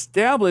you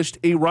established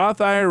a Roth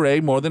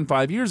IRA more than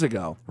 5 years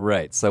ago.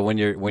 Right. So when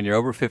you're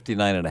over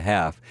 59 and a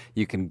half,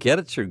 you can get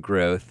at your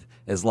growth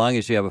as long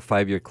as you have a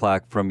 5-year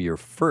clock from your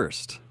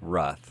first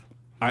Roth.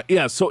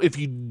 So if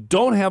you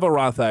don't have a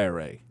Roth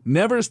IRA,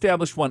 never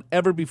established one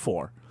ever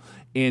before,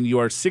 and you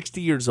are 60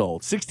 years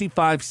old,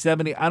 65,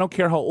 70, I don't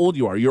care how old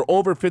you are, you're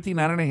over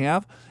 59 and a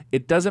half,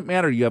 it doesn't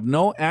matter. You have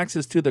no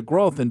access to the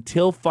growth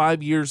until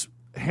 5 years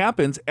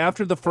happens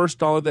after the first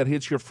dollar that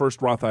hits your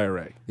first Roth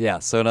IRA. Yeah,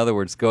 so in other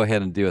words, go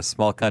ahead and do a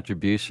small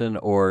contribution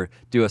or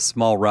do a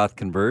small Roth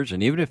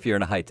conversion, even if you're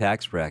in a high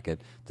tax bracket,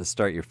 to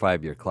start your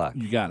 5-year clock.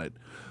 You got it.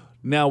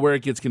 Now, where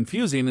it gets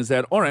confusing is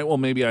that, all right, well,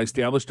 maybe I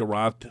established a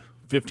Roth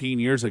 15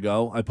 years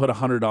ago. I put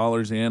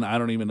 $100 in. I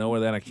don't even know where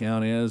that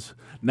account is.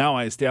 Now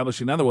I establish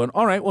another one.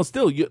 All right, well,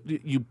 still,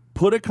 you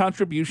put a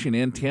contribution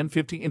in, 10,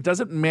 15. It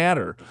doesn't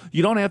matter.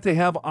 You don't have to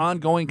have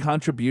ongoing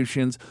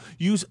contributions.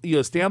 You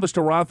established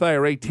a Roth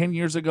IRA 10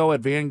 years ago at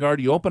Vanguard.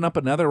 You open up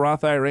another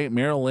Roth IRA at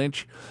Merrill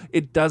Lynch.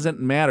 It doesn't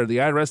matter. The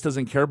IRS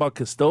doesn't care about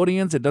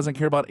custodians. It doesn't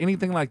care about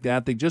anything like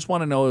that. They just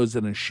want to know it was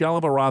in a shell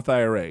of a Roth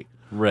IRA.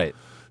 Right.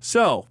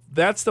 So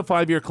that's the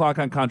 5-year clock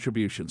on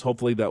contributions.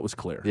 Hopefully that was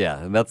clear. Yeah,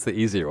 and that's the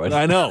easier one.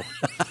 I know.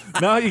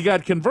 Now you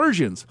got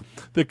conversions.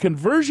 The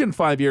conversion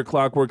 5-year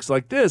clock works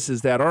like this,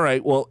 is that, all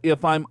right, well,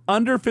 if I'm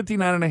under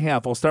 59 and a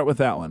half, I'll start with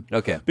that one.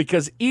 Okay.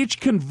 Because each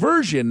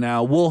conversion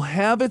now will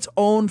have its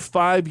own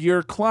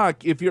 5-year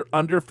clock if you're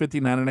under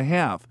 59 and a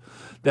half.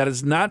 That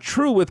is not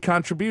true with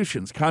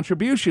contributions.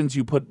 Contributions,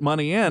 you put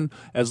money in,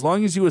 as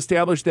long as you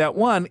establish that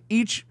one,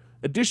 each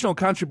additional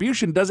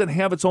contribution doesn't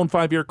have its own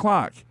 5-year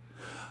clock.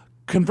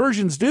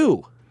 Conversions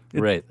do.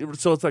 Right.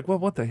 So it's like, well,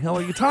 what the hell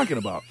are you talking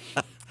about?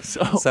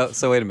 So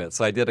wait a minute.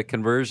 So I did a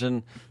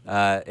conversion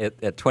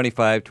at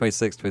 25,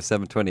 26,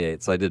 27,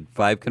 28. So I did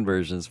 5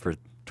 conversions for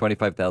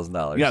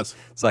 $25,000. Yes.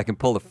 So I can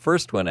pull the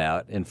first one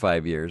out in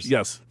 5 years.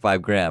 Yes.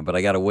 $5,000, but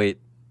I got to wait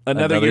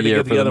another year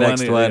to get for the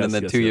next one, yes, and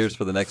then yes, 2 yes. years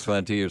for the next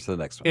one, 2 years for the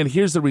next one. And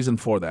here's the reason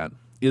for that,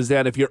 is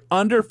that if you're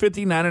under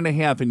 59 and a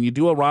half and you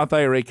do a Roth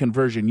IRA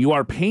conversion, you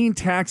are paying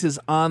taxes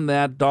on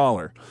that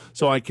dollar.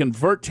 So I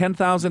convert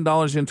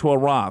 $10,000 into a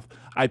Roth.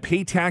 I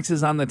pay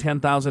taxes on the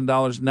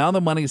 $10,000. Now the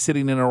money is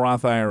sitting in a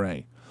Roth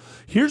IRA.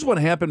 Here's what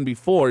happened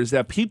before, is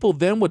that people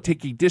then would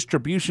take a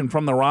distribution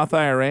from the Roth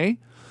IRA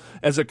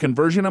as a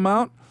conversion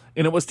amount,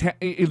 and it was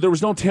there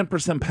was no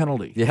 10%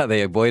 penalty. Yeah,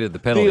 they avoided the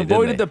penalty. They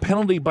avoided didn't the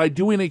penalty by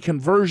doing a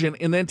conversion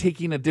and then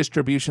taking a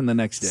distribution the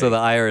next day. So the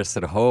IRS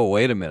said, "Oh,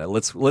 wait a minute.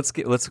 Let's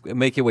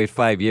make you wait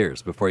 5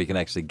 years before you can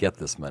actually get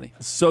this money."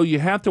 So you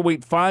have to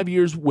wait 5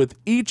 years with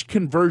each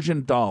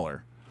conversion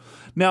dollar.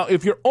 Now,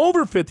 if you're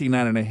over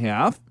 59 and a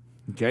half,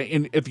 okay,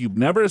 and if you've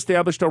never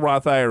established a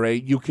Roth IRA,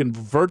 you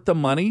convert the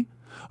money.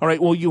 All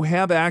right, well, you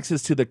have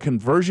access to the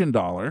conversion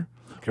dollar.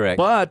 Correct.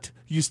 But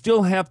you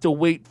still have to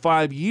wait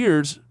 5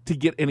 years to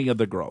get any of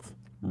the growth.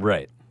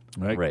 Right.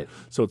 Right.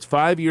 So it's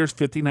 5 years,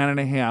 59 and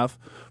a half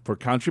for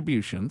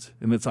contributions,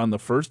 and it's on the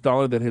first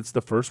dollar that hits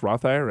the first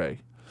Roth IRA.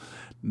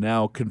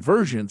 Now,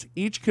 conversions,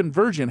 each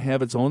conversion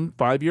have its own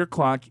 5-year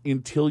clock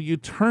until you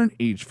turn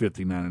age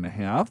 59 and a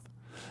half.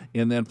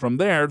 And then from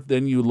there,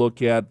 then you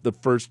look at the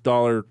first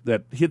dollar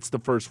that hits the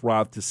first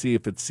Roth to see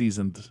if it's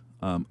seasoned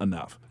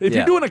enough. If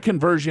you're doing a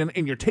conversion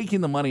and you're taking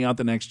the money out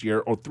the next year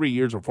or 3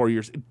 years or 4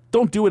 years,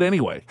 don't do it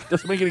anyway. It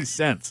doesn't make any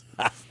sense.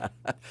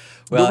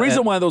 Well, the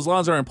reason why those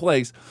laws are in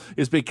place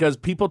is because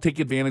people take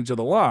advantage of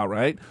the law,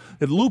 right?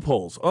 And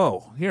loopholes.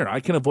 Oh, here, I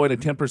can avoid a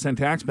 10%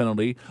 tax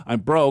penalty. I'm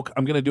broke.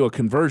 I'm going to do a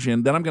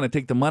conversion. Then I'm going to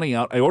take the money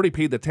out. I already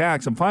paid the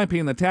tax. I'm fine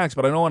paying the tax,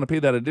 but I don't want to pay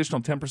that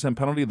additional 10%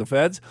 penalty to the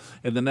feds.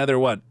 And then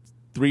another,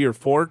 3 or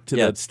 4 to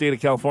the state of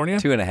California?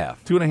 2.5.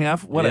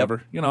 2.5,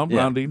 whatever. Yep.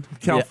 Rounding.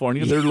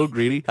 California, they're a little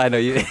greedy. I know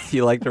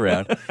you like to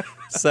round.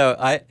 So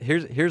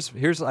here's I'm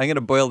going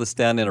to boil this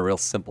down in a real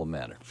simple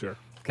manner. Sure.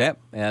 Okay,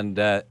 and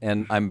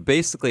I'm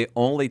basically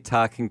only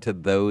talking to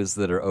those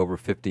that are over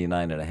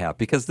 59 and a half,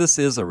 because this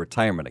is a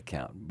retirement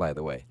account, by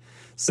the way.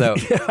 So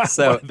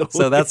so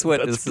that's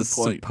what this is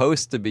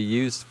supposed to be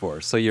used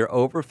for. So you're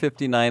over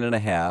 59 and a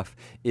half.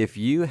 If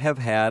you have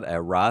had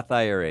a Roth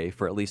IRA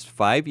for at least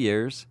 5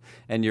 years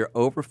and you're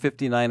over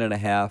 59 and a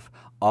half,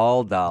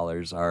 all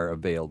dollars are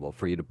available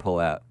for you to pull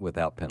out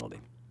without penalty.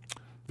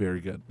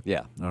 Very good.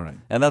 Yeah. All right.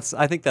 And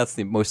I think that's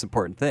the most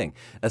important thing.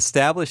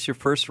 Establish your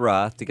first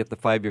Roth to get the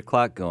 5-year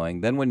clock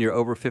going. Then when you're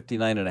over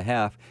 59 and a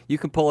half, you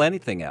can pull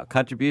anything out.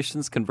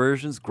 Contributions,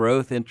 conversions,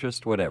 growth,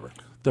 interest, whatever.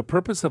 The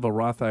purpose of a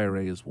Roth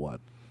IRA is what,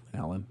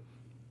 Alan?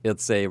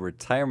 It's a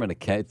retirement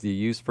account you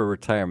use for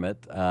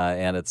retirement,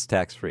 and it's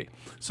tax-free.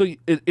 So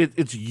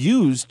it's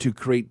used to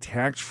create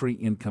tax-free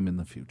income in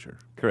the future.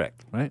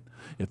 Correct. Right?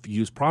 If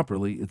used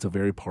properly, it's a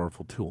very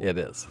powerful tool. It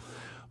is.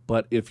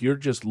 But if you're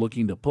just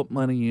looking to put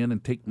money in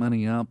and take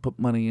money out, put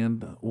money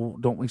in, well,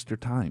 don't waste your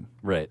time.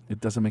 Right. It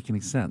doesn't make any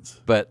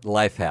sense. But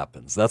life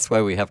happens. That's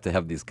why we have to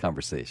have these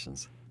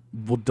conversations.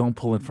 Well, don't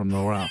pull it from the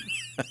Roth.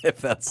 If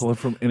that's Pull it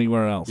from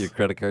anywhere else. your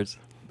credit cards.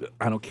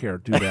 I don't care.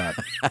 Do that.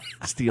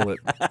 Steal it.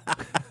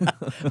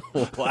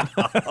 Wow.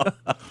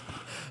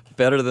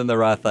 Better than the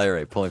Roth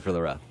IRA, pulling from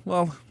the Roth.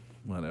 Well,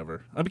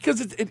 whatever.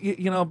 Because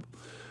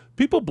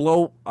people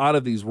blow out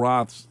of these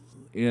Roths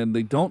and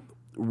they don't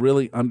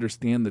really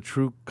understand the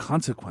true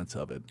consequence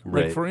of it.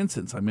 Right. Like, for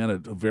instance, I met a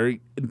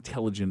very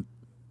intelligent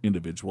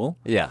individual.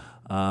 Yeah.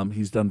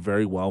 He's done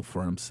very well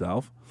for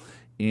himself.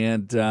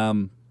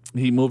 And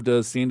he moved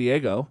to San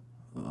Diego,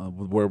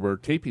 where we're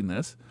taping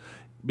this,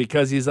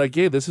 because he's like,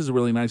 hey, this is a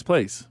really nice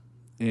place.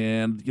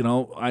 And,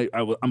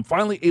 I'm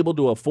finally able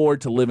to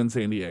afford to live in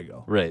San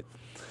Diego. Right.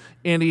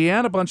 And he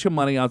had a bunch of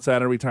money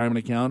outside a retirement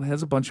account,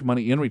 has a bunch of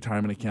money in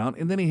retirement account,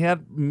 and then he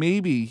had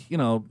maybe,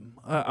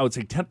 I would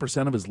say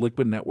 10% of his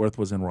liquid net worth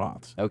was in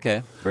Roths.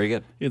 Okay. Very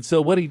good. And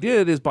so what he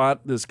did is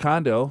bought this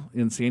condo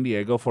in San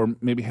Diego for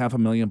maybe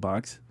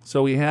 $500,000.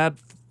 So he had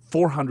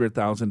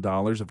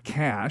 $400,000 of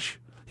cash.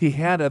 He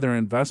had other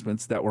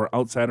investments that were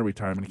outside a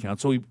retirement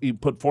account. So he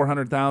put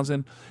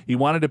 $400,000. He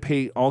wanted to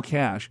pay all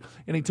cash,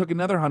 and he took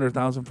another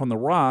 $100,000 from the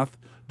Roth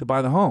to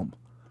buy the home.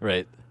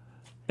 Right.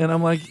 And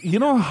I'm like, you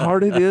know how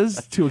hard it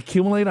is to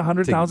accumulate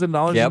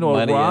 $100,000 get into a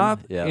money in,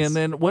 Roth, yes. and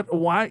then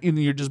why? And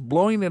you're just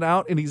blowing it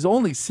out. And he's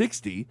only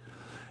 60. And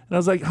I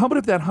was like, how about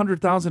if that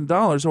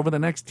 $100,000 over the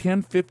next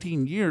 10,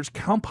 15 years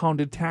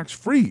compounded tax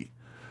free?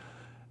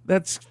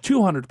 That's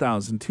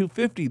 $200,000,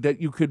 $250,000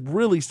 that you could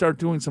really start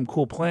doing some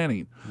cool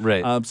planning.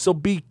 Right. So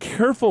be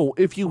careful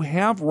if you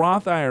have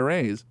Roth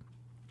IRAs.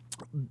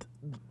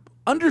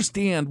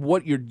 Understand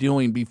what you're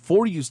doing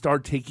before you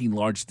start taking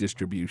large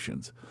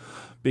distributions,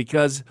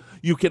 because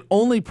you can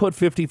only put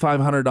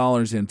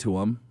 $5,500 into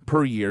them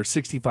per year,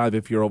 $65,000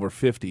 if you're over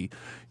 50.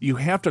 You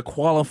have to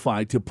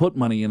qualify to put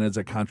money in as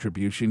a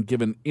contribution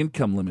given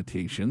income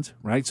limitations,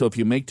 right? So if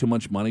you make too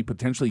much money,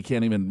 potentially you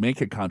can't even make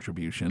a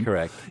contribution.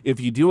 Correct.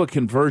 If you do a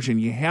conversion,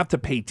 you have to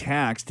pay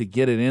tax to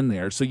get it in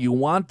there. So you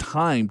want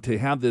time to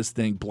have this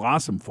thing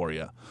blossom for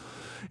you.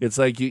 It's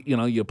like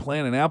you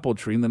plant an apple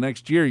tree, and the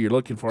next year you're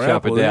looking for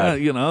Chop apples. it down.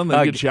 And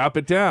then you chop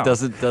it down.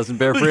 Doesn't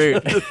bear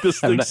fruit.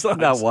 This thing I'm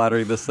sucks. not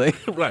watering this thing.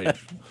 Right.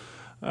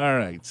 All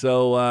right.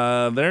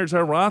 So there's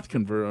our Roth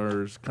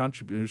conversion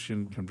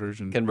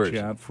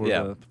chat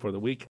for the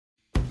week.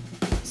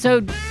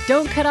 So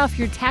don't cut off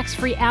your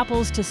tax-free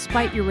apples to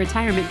spite your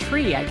retirement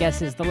tree, I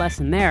guess is the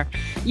lesson there.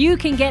 You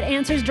can get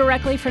answers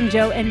directly from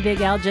Joe and Big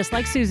Al just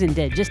like Susan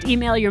did. Just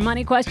email your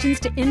money questions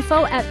to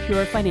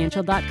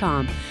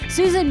info@purefinancial.com.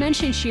 Susan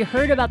mentioned she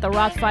heard about the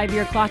Roth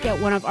 5-year clock at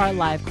one of our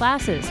live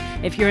classes.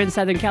 If you're in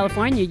Southern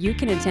California, you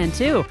can attend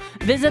too.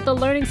 Visit the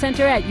Learning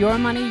Center at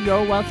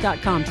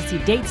yourmoneyyourwealth.com to see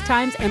dates,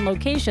 times, and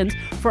locations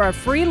for our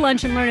free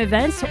lunch and learn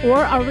events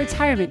or our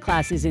retirement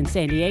classes in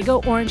San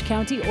Diego, Orange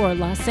County, or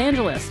Los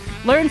Angeles.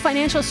 Learn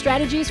financial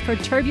strategies for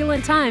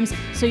turbulent times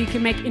so you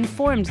can make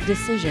informed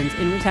decisions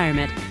in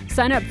retirement.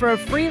 Sign up for a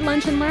free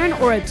lunch and learn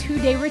or a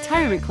 2-day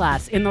retirement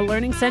class in the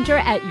Learning Center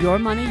at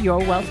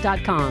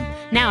yourmoneyyourwealth.com.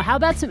 Now, how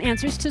about some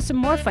answers to some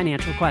more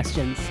financial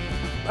questions?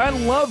 I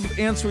love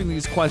answering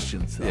these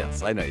questions.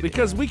 Yes, I know you do.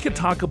 Because we could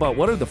talk about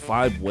what are the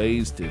 5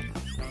 ways to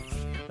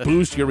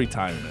boost your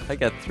retirement. I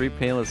got 3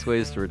 painless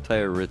ways to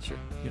retire richer.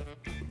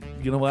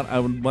 You know what? I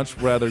would much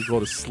rather go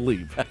to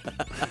sleep.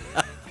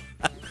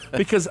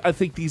 Because I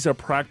think these are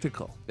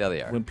practical. Yeah,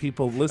 they are. When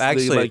people listen,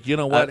 Actually, they're like, you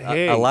know what?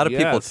 a lot of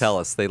people tell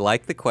us they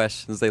like the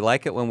questions. They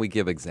like it when we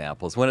give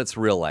examples, when it's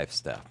real life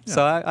stuff. Yeah.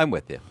 So I'm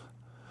with you.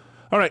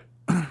 All right.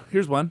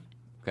 Here's one.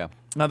 Okay.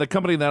 Now, the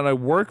company that I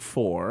work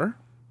for,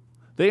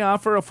 they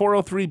offer a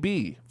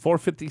 403B,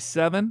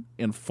 457,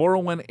 and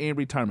 401A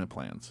retirement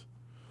plans.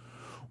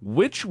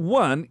 Which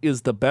one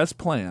is the best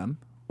plan,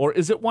 or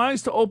is it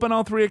wise to open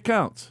all 3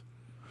 accounts?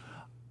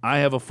 I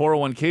have a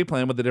 401k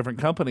plan with a different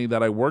company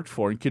that I worked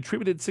for and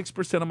contributed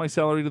 6% of my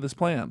salary to this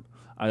plan.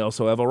 I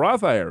also have a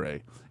Roth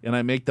IRA, and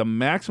I make the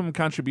maximum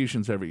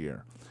contributions every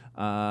year.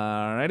 All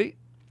righty.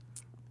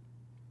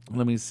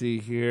 Let me see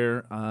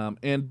here.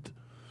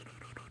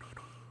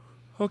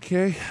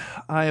 Okay,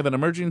 I have an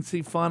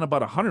emergency fund,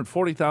 about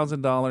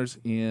 $140,000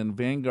 in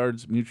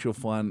Vanguard's mutual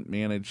fund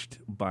managed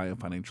by a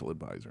financial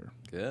advisor.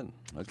 Good.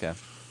 Okay.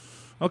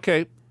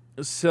 Okay,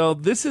 so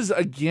this is,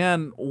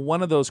 again,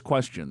 one of those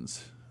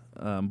questions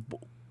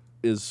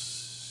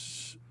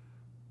is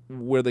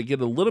where they get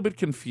a little bit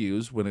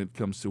confused when it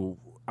comes to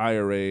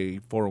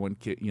IRA,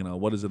 401k,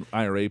 what does an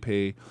IRA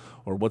pay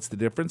or what's the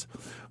difference?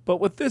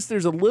 But with this,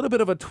 there's a little bit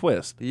of a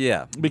twist.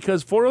 Yeah.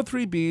 Because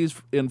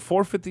 403Bs and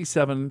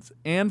 457s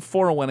and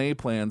 401A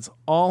plans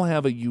all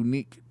have a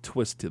unique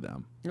twist to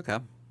them. Okay.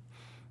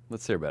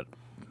 Let's hear about it.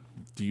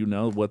 Do you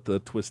know what the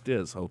twist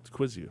is? I'll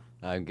quiz you.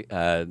 I'm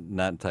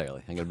not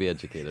entirely. I'm going to be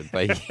educated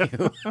by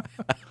you.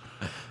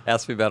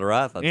 Ask me about a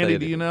Roth. I'll tell Andy, you.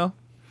 do you know?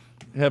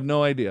 I have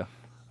no idea.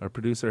 Our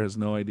producer has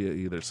no idea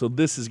either. So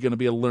this is going to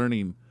be a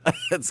learning.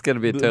 It's going to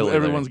be a totally.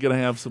 Everyone's going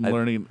to have some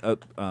learning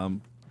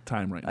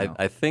time right now.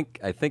 I think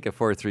a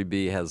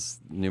 403B has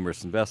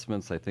numerous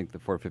investments. I think the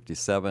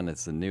 457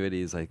 it's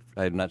annuities.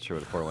 I'm not sure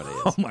what a 401A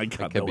is. Oh my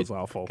God, that was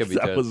awful.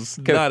 That was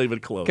not even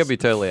close. Could be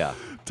totally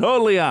off.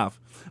 Totally off.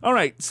 All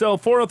right, so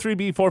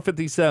 403B,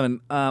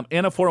 457, and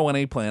a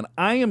 401A plan.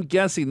 I am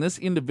guessing this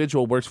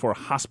individual works for a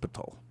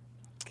hospital.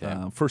 Okay.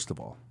 First of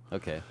all.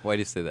 Okay. Why do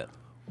you say that?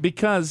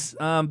 Because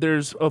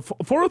there's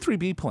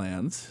 403B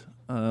plans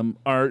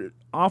are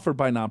offered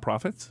by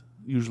nonprofits,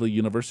 usually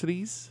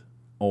universities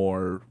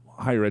or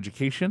higher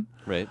education,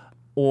 Right.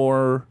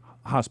 or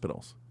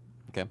hospitals.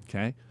 Okay.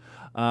 Okay.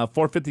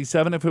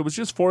 457, if it was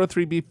just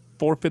 403B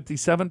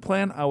 457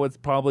 plan, I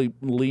would probably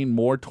lean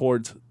more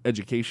towards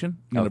education,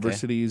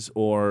 universities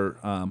or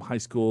high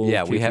school.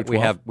 Yeah, K through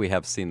 12. we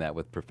have seen that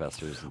with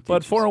professors and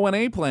But teachers.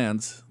 401A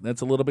plans, that's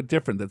a little bit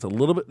different. That's a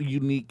little bit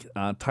unique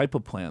type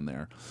of plan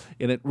there.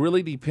 And it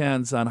really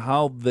depends on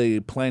how the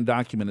plan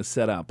document is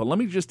set up. But let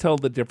me just tell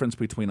the difference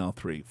between all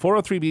three.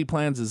 403B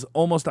plans is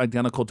almost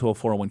identical to a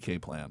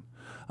 401k plan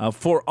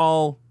for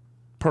all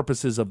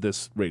purposes of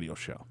this radio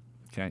show.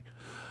 Okay.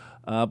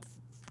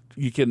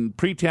 You can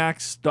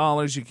pre-tax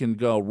dollars. You can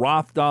go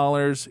Roth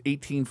dollars.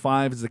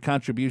 18.5 is the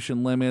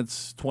contribution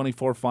limits.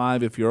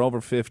 24.5 if you're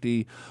over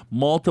 50.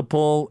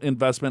 Multiple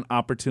investment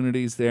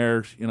opportunities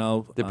there.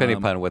 depending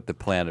upon what the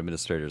plan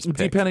administrators pick.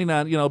 Depending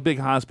on big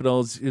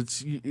hospitals,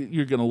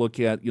 you're going to look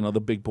at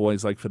the big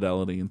boys like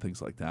Fidelity and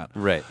things like that.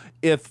 Right.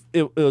 If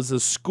it was a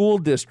school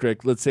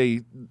district, let's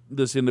say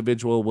this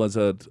individual was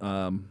a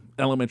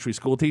elementary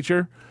school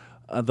teacher.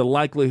 The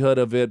likelihood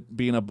of it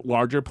being a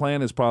larger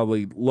plan is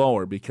probably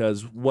lower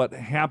because what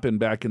happened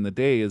back in the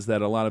day is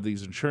that a lot of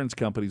these insurance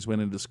companies went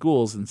into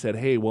schools and said,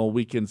 hey, well,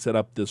 we can set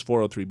up this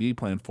 403B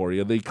plan for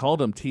you. They called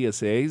them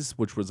TSAs,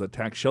 which was a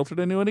tax-sheltered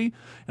annuity,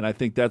 and I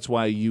think that's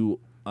why you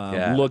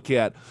look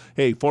at,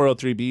 hey,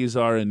 403Bs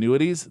are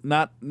annuities.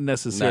 Not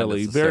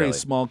necessarily. Very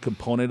small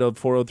component of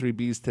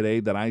 403Bs today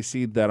that I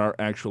see that are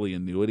actually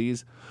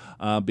annuities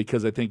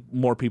because I think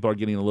more people are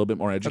getting a little bit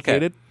more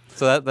educated. Okay.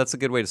 So that's a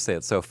good way to say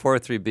it. So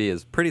 403B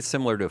is pretty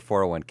similar to a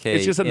 401k.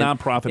 It's just a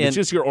nonprofit. It's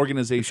just your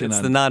organization. It's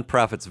the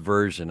nonprofit's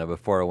version of a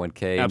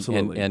 401k.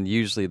 Absolutely. And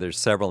usually there's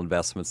several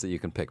investments that you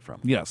can pick from.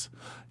 Yes.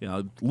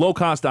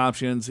 Low-cost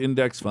options,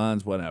 index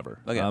funds, whatever.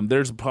 Okay.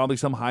 There's probably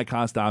some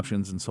high-cost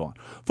options and so on.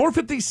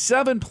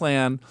 457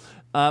 plan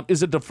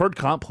is a deferred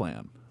comp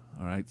plan.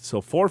 All right.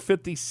 So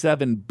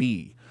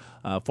 457B.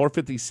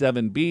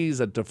 457B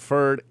is a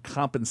deferred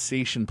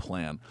compensation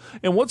plan.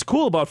 And what's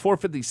cool about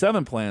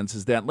 457 plans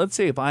is that, let's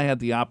say if I had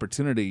the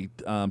opportunity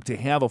to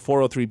have a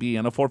 403B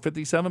and a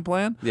 457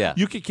 plan,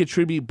 you could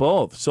contribute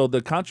both. So the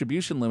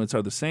contribution limits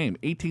are the same,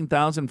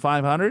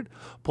 $18,500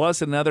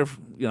 plus another,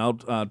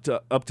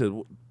 up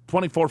to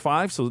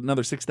 24.5, so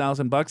another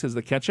 $6,000 is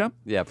the catch-up.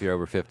 Yeah, if you're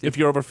over 50. If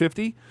you're over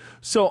 50.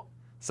 So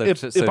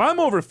if I'm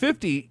over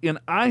 50 and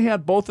I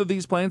had both of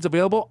these plans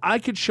available, I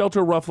could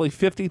shelter roughly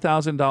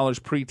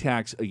 $50,000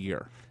 pre-tax a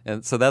year.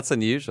 And so that's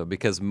unusual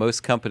because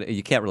most companies,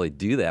 you can't really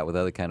do that with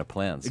other kind of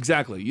plans.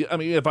 Exactly. I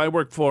mean, if I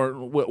work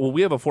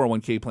we have a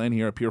 401k plan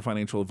here at Pure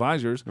Financial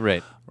Advisors.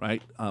 Right.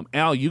 Right.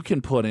 Al, you can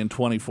put in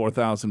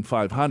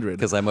 $24,500.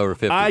 Because I'm over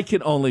 50. I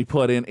can only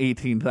put in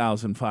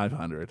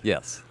 $18,500.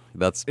 Yes,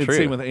 that's true. It's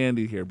same with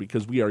Andy here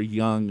because we are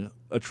young,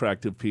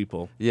 attractive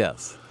people.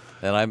 Yes.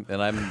 And I'm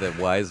the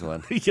wise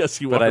one.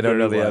 Yes, you are. But I don't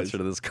know the wise. answer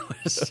to this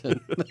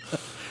question.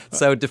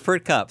 So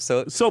deferred comp.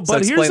 So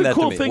but here's the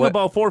cool thing What?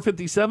 about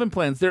 457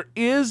 plans. There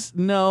is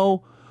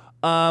no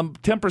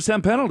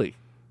 10% penalty.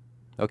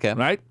 Okay.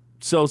 Right?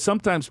 So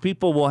sometimes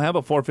people will have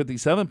a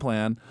 457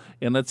 plan,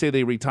 and let's say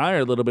they retire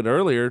a little bit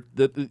earlier,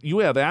 that you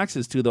have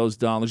access to those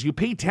dollars. You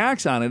pay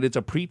tax on it. It's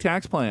a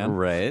pre-tax plan.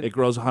 Right. It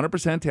grows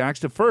 100% tax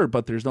deferred,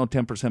 but there's no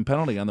 10%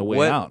 penalty on the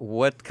way out.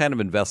 What kind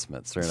of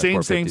investments are in a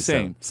Same.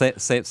 457?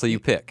 Same. So you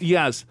pick.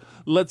 Yes.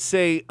 Let's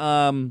say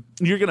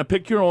you're going to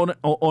pick your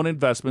own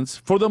investments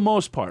for the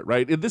most part,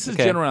 right? This is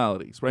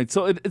generalities, right?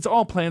 So it's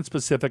all plan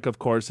specific, of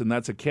course, and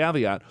that's a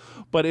caveat.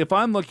 But if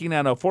I'm looking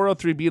at a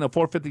 403B and a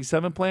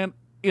 457 plan,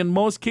 in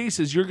most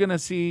cases, you're going to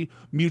see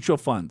mutual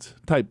funds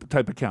type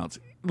accounts.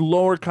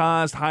 lower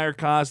cost, higher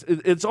cost.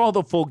 It's all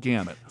the full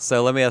gamut.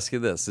 So let me ask you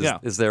this. Yeah.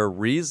 Is there a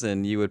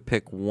reason you would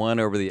pick one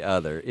over the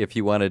other if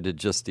you wanted to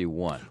just do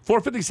one?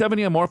 457,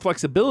 you have more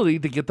flexibility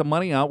to get the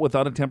money out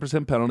without a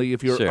 10% penalty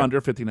if you're Sure.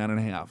 under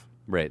 59.5.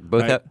 Right.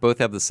 Both Right. both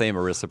have the same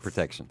ERISA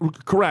protection.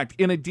 Correct.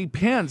 And it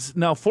depends.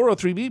 Now,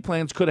 403B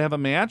plans could have a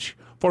match.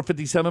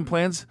 457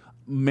 plans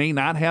may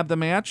not have the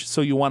match,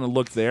 so you want to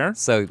look there.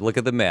 So look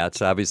at the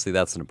match. Obviously,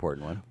 that's an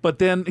important one. But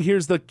then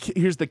here's the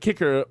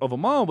kicker of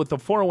them all with the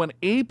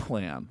 401A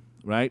plan,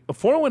 right? A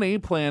 401A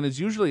plan is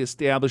usually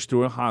established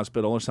through a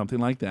hospital or something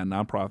like that,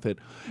 nonprofit,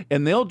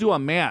 and they'll do a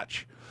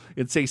match.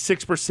 It's say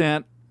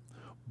 6%,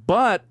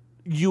 but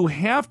you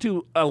have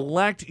to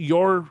elect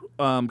your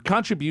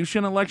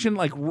contribution election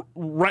like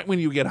right when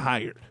you get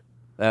hired.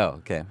 Oh,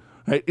 okay.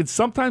 Right?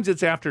 Sometimes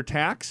it's after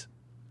tax.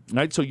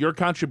 Right, so your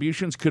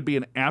contributions could be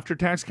an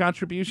after-tax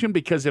contribution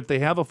because if they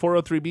have a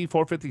 403B,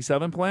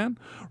 457 plan,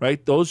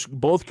 right, those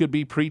both could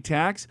be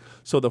pre-tax.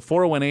 So the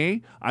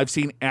 401A, I've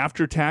seen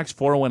after-tax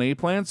 401A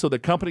plans. So the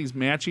company's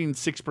matching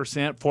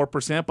 6%,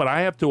 4%, but I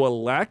have to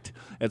elect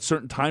at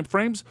certain time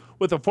frames.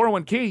 With a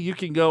 401K, you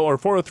can go, or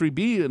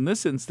 403B in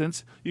this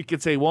instance, you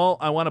could say, well,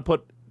 I want to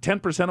put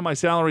 10% of my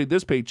salary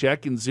this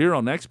paycheck and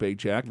 0 next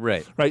paycheck.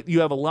 Right. Right.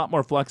 You have a lot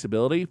more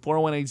flexibility.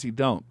 401As, you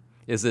don't.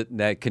 Is it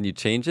that? Can you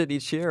change it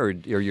each year, or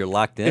you're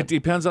locked in? It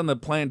depends on the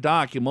plan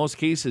doc. In most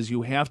cases,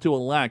 you have to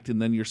elect,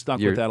 and then you're stuck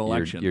with that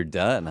election. You're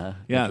done, huh?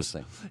 Yes.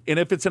 Interesting. And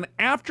if it's an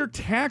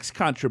after-tax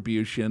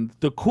contribution,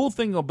 the cool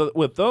thing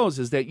with those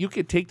is that you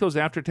could take those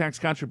after-tax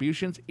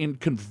contributions and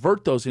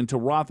convert those into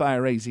Roth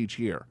IRAs each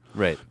year.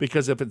 Right.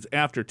 Because if it's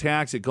after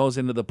tax, it goes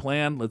into the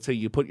plan. Let's say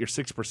you put your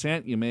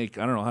 6%, you make,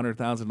 I don't know, $100,000,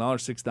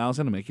 $6,000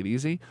 to make it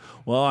easy.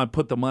 Well, I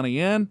put the money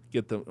in,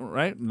 get the,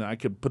 right? And I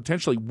could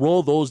potentially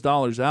roll those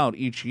dollars out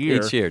each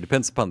year. Each year.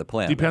 Depends upon the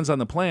plan. Depends on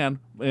the plan,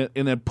 and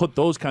then put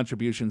those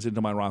contributions into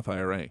my Roth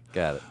IRA.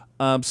 Got it.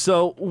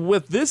 So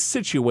with this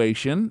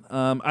situation,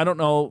 I don't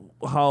know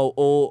how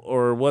old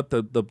or what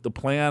the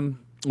plan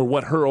or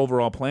what her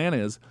overall plan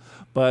is,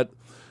 but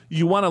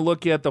you want to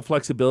look at the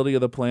flexibility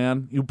of the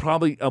plan. You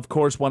probably, of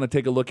course, want to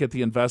take a look at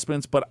the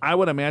investments, but I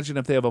would imagine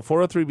if they have a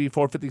 403B,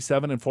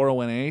 457, and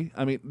 401A,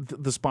 I mean,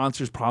 the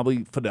sponsor's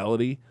probably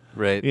Fidelity.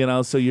 Right. You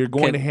know, so you're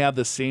going to have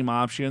the same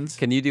options.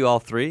 Can you do all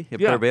three if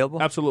they're available?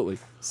 Absolutely.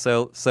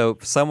 So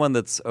someone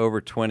that's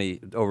over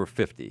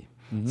 50,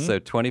 so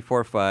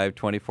 24.5,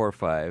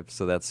 24.5,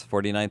 so that's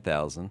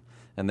 49,000,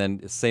 and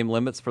then same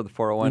limits for the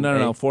 401.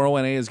 No.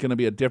 401A is going to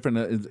be a different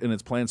in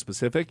its plan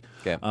specific.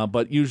 Okay.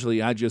 But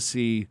usually I just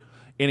see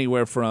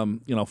anywhere from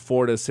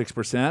 4 to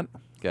 6%.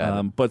 Got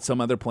it. But some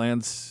other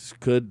plans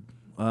could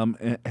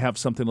have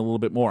something a little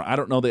bit more. I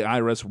don't know the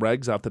IRS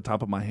regs off the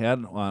top of my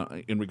head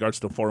in regards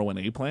to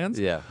 401A plans.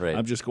 Yeah, right.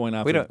 I'm just going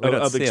off We don't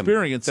of see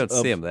experience. Don't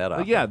see them that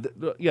often.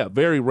 Yeah,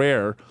 very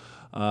rare.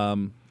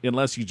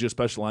 Unless you just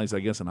specialize, I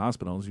guess, in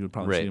hospitals, you would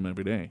probably see them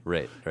every day.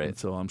 Right. And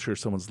so I'm sure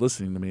someone's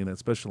listening to me that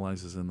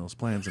specializes in those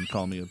plans and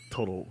call me a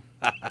total.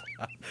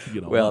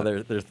 Well,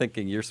 they're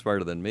thinking you're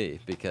smarter than me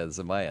because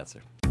of my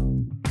answer.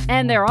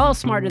 And they're all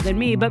smarter than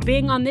me, but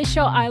being on this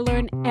show, I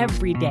learn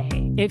every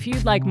day. If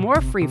you'd like more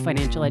free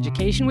financial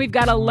education, we've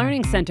got a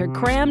learning center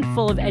crammed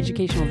full of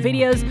educational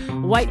videos,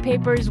 white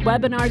papers,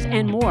 webinars,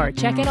 and more.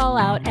 Check it all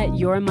out at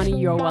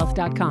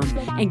yourmoneyyourwealth.com.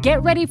 And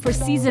get ready for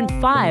season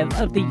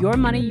 5 of the Your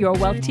Money, Your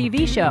Wealth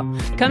TV show,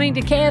 coming to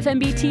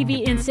KFMB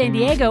TV in San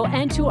Diego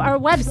and to our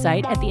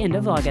website at the end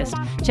of August.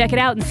 Check it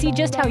out and see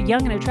just how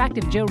young and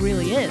attractive Joe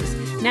really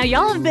is. Now,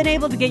 y'all have been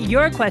able to get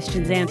your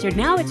questions answered.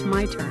 Now it's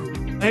my turn.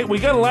 Hey, we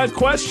got a live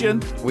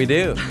question. We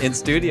do. In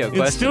studio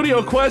question. In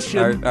studio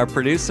question. Our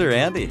producer,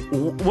 Andy.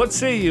 What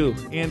say you,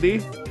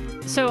 Andy?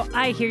 So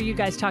I hear you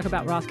guys talk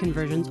about Roth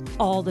conversions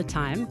all the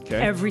time,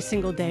 every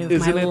single day of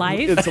my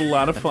life. It's a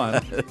lot of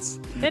fun.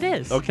 It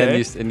is.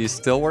 Okay. And you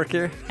still work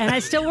here? And I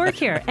still work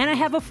here. And I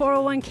have a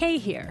 401k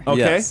here. Okay.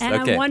 Yes. And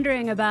I'm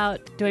wondering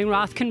about doing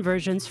Roth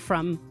conversions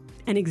from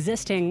an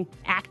existing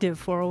active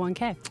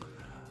 401k.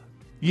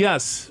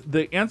 Yes,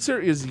 the answer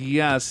is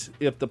yes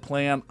if the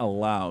plan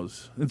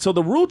allows. And so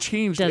the rule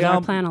changed. Does our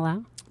plan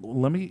allow?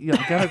 Let me.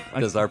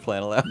 Does our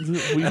plan allow?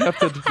 We got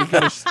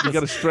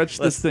to stretch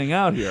this thing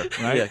out here,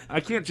 right? Yeah.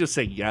 I can't just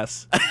say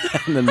yes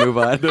and then move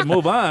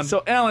on.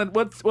 So, Alan,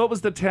 what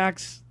was the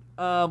tax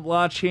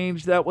law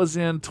change that was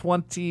in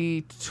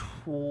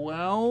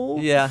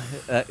 2012? Yeah,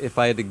 if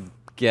I had to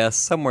guess,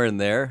 somewhere in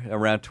there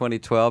around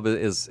 2012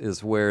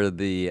 is where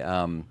the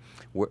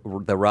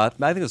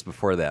Roth, I think it was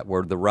before that,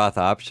 where the Roth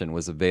option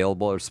was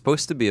available or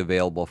supposed to be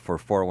available for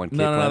 401k plans.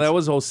 No, that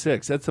was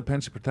 06. That's the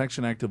Pension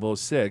Protection Act of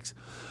 06.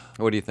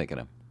 What are you thinking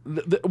of?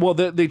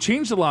 They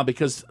changed the law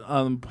because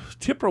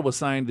TIPRA was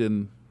signed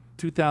in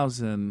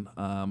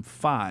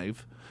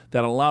 2005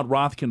 that allowed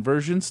Roth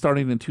conversions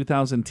starting in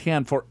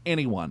 2010 for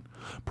anyone.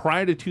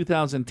 Prior to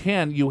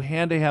 2010, you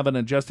had to have an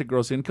adjusted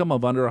gross income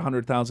of under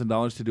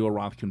 $100,000 to do a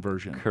Roth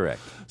conversion. Correct.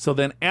 So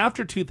then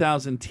after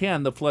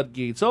 2010, the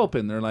floodgates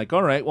open. They're like,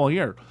 all right, well,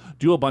 here,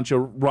 do a bunch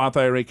of Roth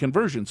IRA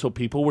conversions. So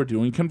people were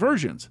doing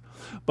conversions.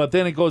 But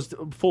then it goes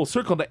full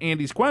circle to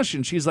Andy's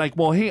question. She's like,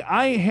 well, hey,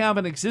 I have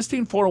an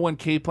existing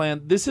 401k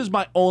plan. This is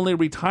my only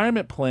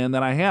retirement plan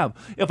that I have.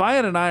 If I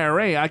had an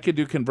IRA, I could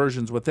do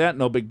conversions with that.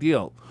 No big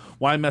deal.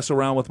 Why mess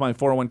around with my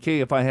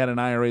 401k if I had an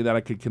IRA that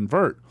I could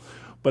convert?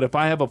 But if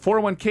I have a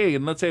 401k,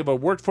 and let's say if I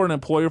worked for an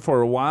employer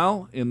for a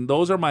while, and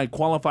those are my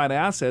qualified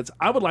assets,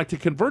 I would like to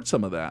convert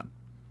some of that.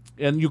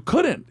 And you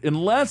couldn't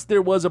unless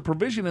there was a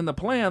provision in the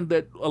plan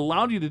that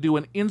allowed you to do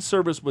an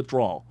in-service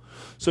withdrawal.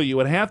 So you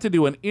would have to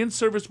do an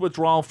in-service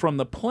withdrawal from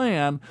the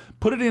plan,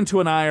 put it into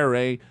an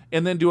IRA,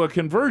 and then do a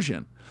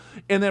conversion.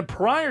 And then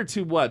prior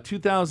to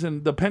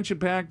 2000, the Pension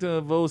Pact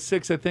of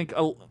 06, I think,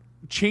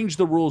 changed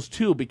the rules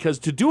too, because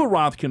to do a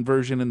Roth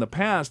conversion in the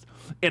past,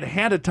 it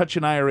had to touch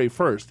an IRA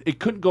first. It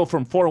couldn't go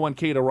from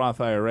 401k to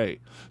Roth IRA.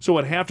 So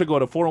it'd have to go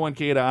to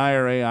 401k to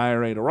IRA,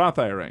 IRA to Roth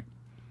IRA.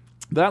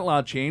 That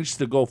law changed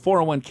to go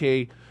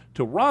 401k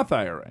to Roth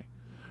IRA,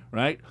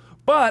 right?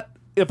 But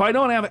if I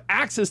don't have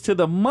access to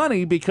the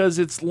money because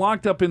it's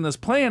locked up in this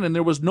plan and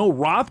there was no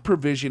Roth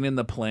provision in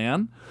the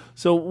plan,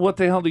 so what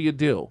the hell do you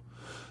do?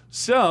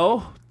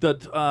 So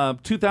the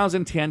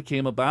 2010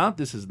 came about.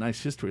 This is a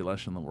nice history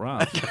lesson on the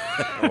Roth.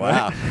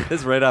 Wow.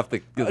 This is right off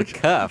the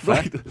cuff. Huh?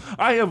 Right.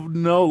 I have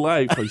no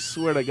life, I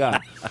swear to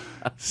God.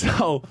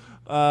 So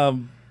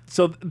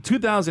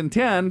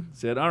 2010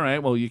 said, all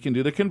right, well, you can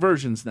do the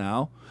conversions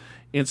now.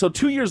 And so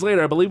 2 years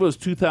later, I believe it was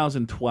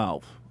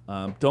 2012.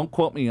 Don't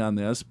quote me on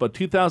this, but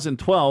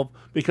 2012,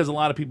 because a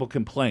lot of people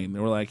complained. They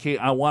were like, hey,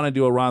 I want to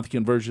do a Roth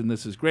conversion.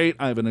 This is great.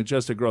 I have an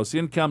adjusted gross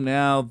income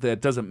now. That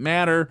doesn't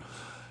matter.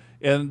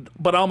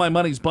 But all my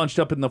money's bunched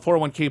up in the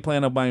 401k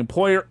plan of my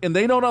employer, and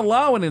they don't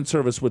allow an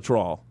in-service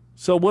withdrawal.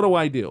 So what do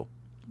I do?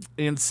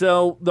 And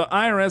so the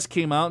IRS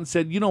came out and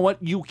said, you know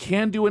what? You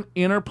can do an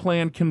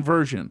inter-plan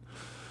conversion.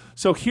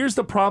 So here's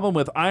the problem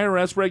with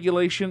IRS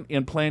regulation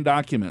and plan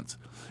documents,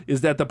 is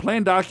that the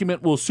plan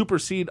document will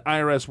supersede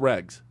IRS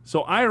regs.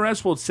 So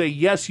IRS will say,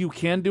 yes, you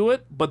can do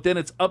it, but then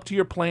it's up to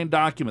your plan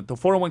document, the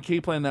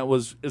 401k plan that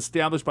was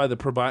established by the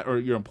provider or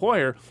your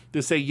employer,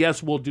 to say,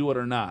 yes, we'll do it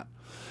or not.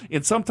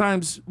 And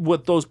sometimes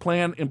with those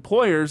plan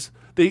employers,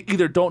 they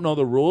either don't know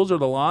the rules or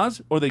the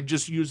laws, or they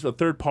just use the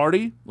third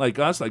party like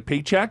us, like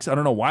Paychex. I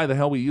don't know why the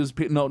hell we use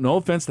no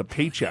offense to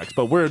Paychex,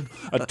 but we're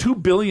a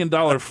 $2 billion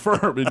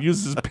firm and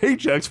uses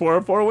Paychex for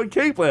our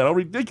 401k plan. How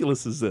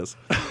ridiculous is this?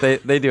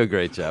 They do a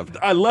great job.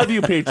 I love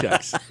you,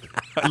 Paychex.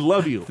 I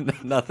love you.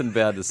 Nothing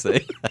bad to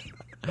say.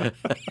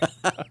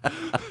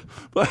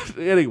 But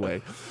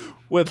anyway,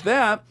 with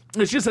that,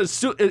 it's just a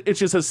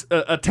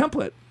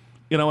template.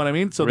 You know what I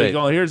mean? So they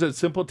go, here's a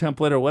simple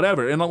template or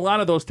whatever. And a lot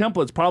of those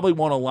templates probably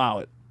won't allow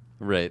it.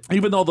 Right.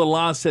 Even though the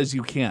law says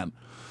you can.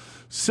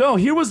 So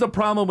here was the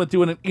problem with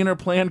doing an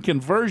inter-plan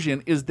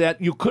conversion, is that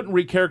you couldn't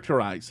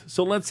recharacterize.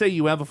 So let's say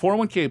you have a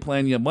 401k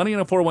plan, you have money in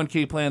a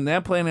 401k plan,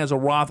 that plan has a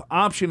Roth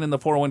option in the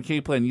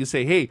 401k plan. You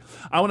say, hey,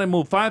 I want to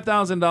move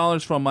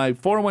 $5,000 from my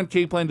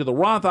 401k plan to the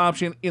Roth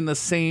option in the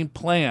same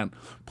plan.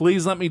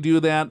 Please let me do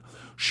that.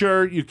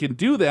 Sure, you can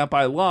do that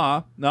by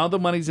law. Now the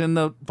money's in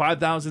the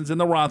 $5,000's in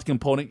the Roth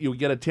component. You would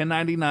get a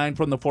 1099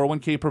 from the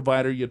 401k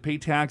provider. You'd pay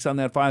tax on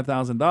that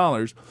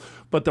 $5,000.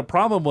 But the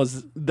problem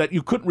was that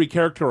you couldn't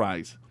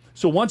recharacterize.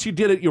 So once you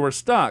did it, you were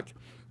stuck.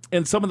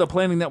 And some of the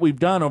planning that we've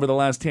done over the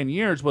last 10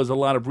 years was a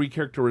lot of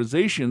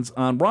recharacterizations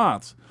on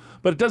Roths.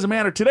 But it doesn't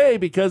matter today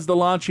because the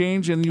law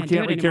changed and you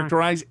can't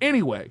recharacterize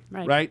anyway,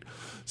 right?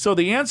 So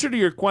the answer to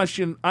your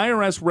question,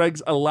 IRS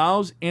regs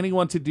allows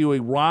anyone to do a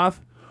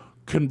Roth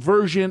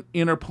conversion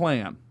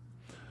inter-plan.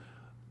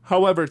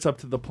 However, it's up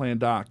to the plan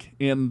doc.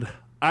 And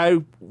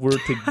I were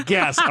to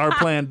guess, our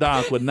plan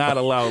doc would not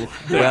allow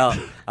that.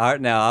 Well,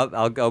 now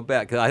I'll go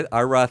back, because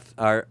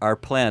our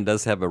plan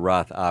does have a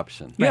Roth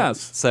option.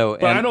 Yes,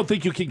 but I don't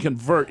think you can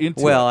convert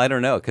into. Well, I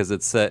don't know, because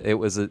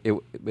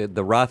the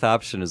Roth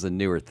option is a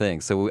newer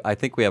thing. So I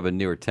think we have a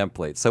newer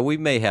template. So we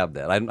may have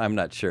that. I'm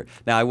not sure.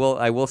 Now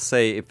I will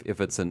say if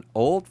it's an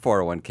old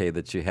 401k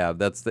that you have,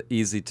 that's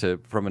easy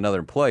from another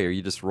employer.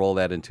 You just roll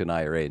that into an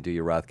IRA and do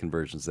your Roth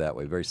conversions that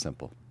way. Very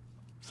simple.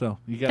 So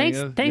you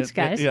got thanks,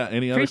 guys. Yeah,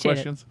 any Appreciate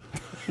other questions?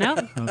 No,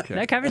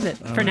 that covers it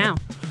for now.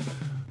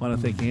 I want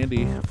to thank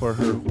Andy for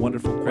her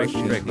wonderful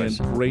questions and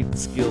great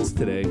skills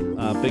today.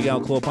 Big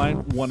Al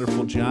Clopine,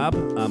 wonderful job.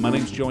 My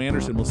name's Joe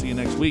Anderson. We'll see you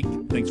next week.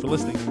 Thanks for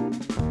listening.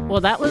 Well,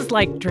 that was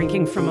like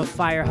drinking from a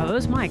fire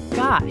hose. My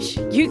gosh.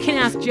 You can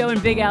ask Joe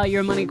and Big Al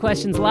your money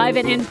questions live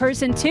and in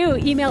person, too.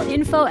 Email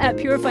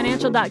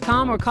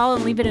info@purefinancial.com or call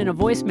and leave it in a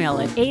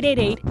voicemail at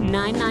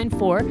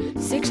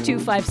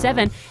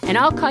 888-994-6257. And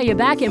I'll call you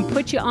back and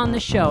put you on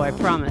the show, I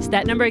promise.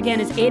 That number again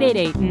is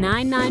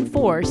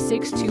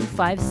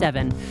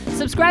 888-994-6257.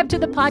 Subscribe Subscribe to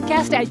the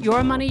podcast at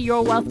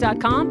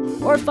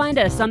yourmoneyyourwealth.com or find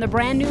us on the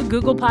brand new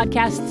Google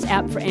Podcasts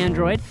app for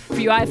Android. For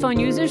you iPhone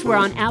users, we're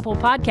on Apple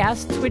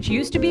Podcasts, which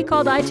used to be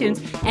called iTunes,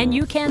 and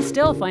you can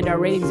still find our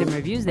ratings and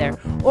reviews there,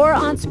 or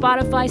on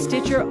Spotify,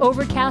 Stitcher,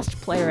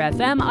 Overcast, Player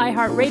FM,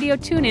 iHeartRadio,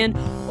 TuneIn,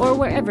 or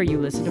wherever you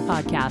listen to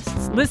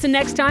podcasts. Listen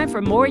next time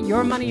for more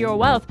Your Money, Your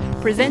Wealth,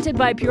 presented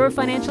by Pure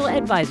Financial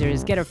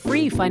Advisors. Get a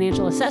free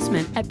financial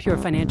assessment at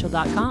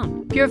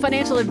purefinancial.com. Pure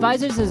Financial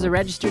Advisors is a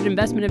registered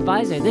investment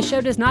advisor. This show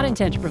does not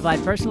intend to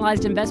provide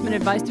personalized investment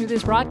advice through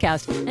this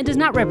broadcast and does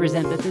not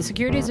represent that the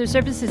securities or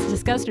services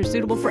discussed are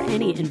suitable for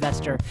any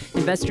investor.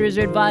 Investors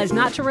are advised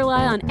not to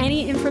rely on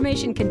any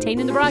information contained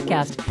in the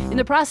broadcast in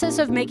the process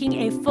of making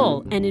a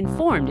full and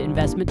informed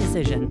investment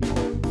decision.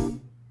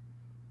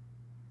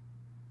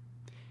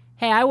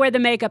 Hey, I wear the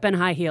makeup and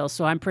high heels,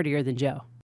 so I'm prettier than Joe.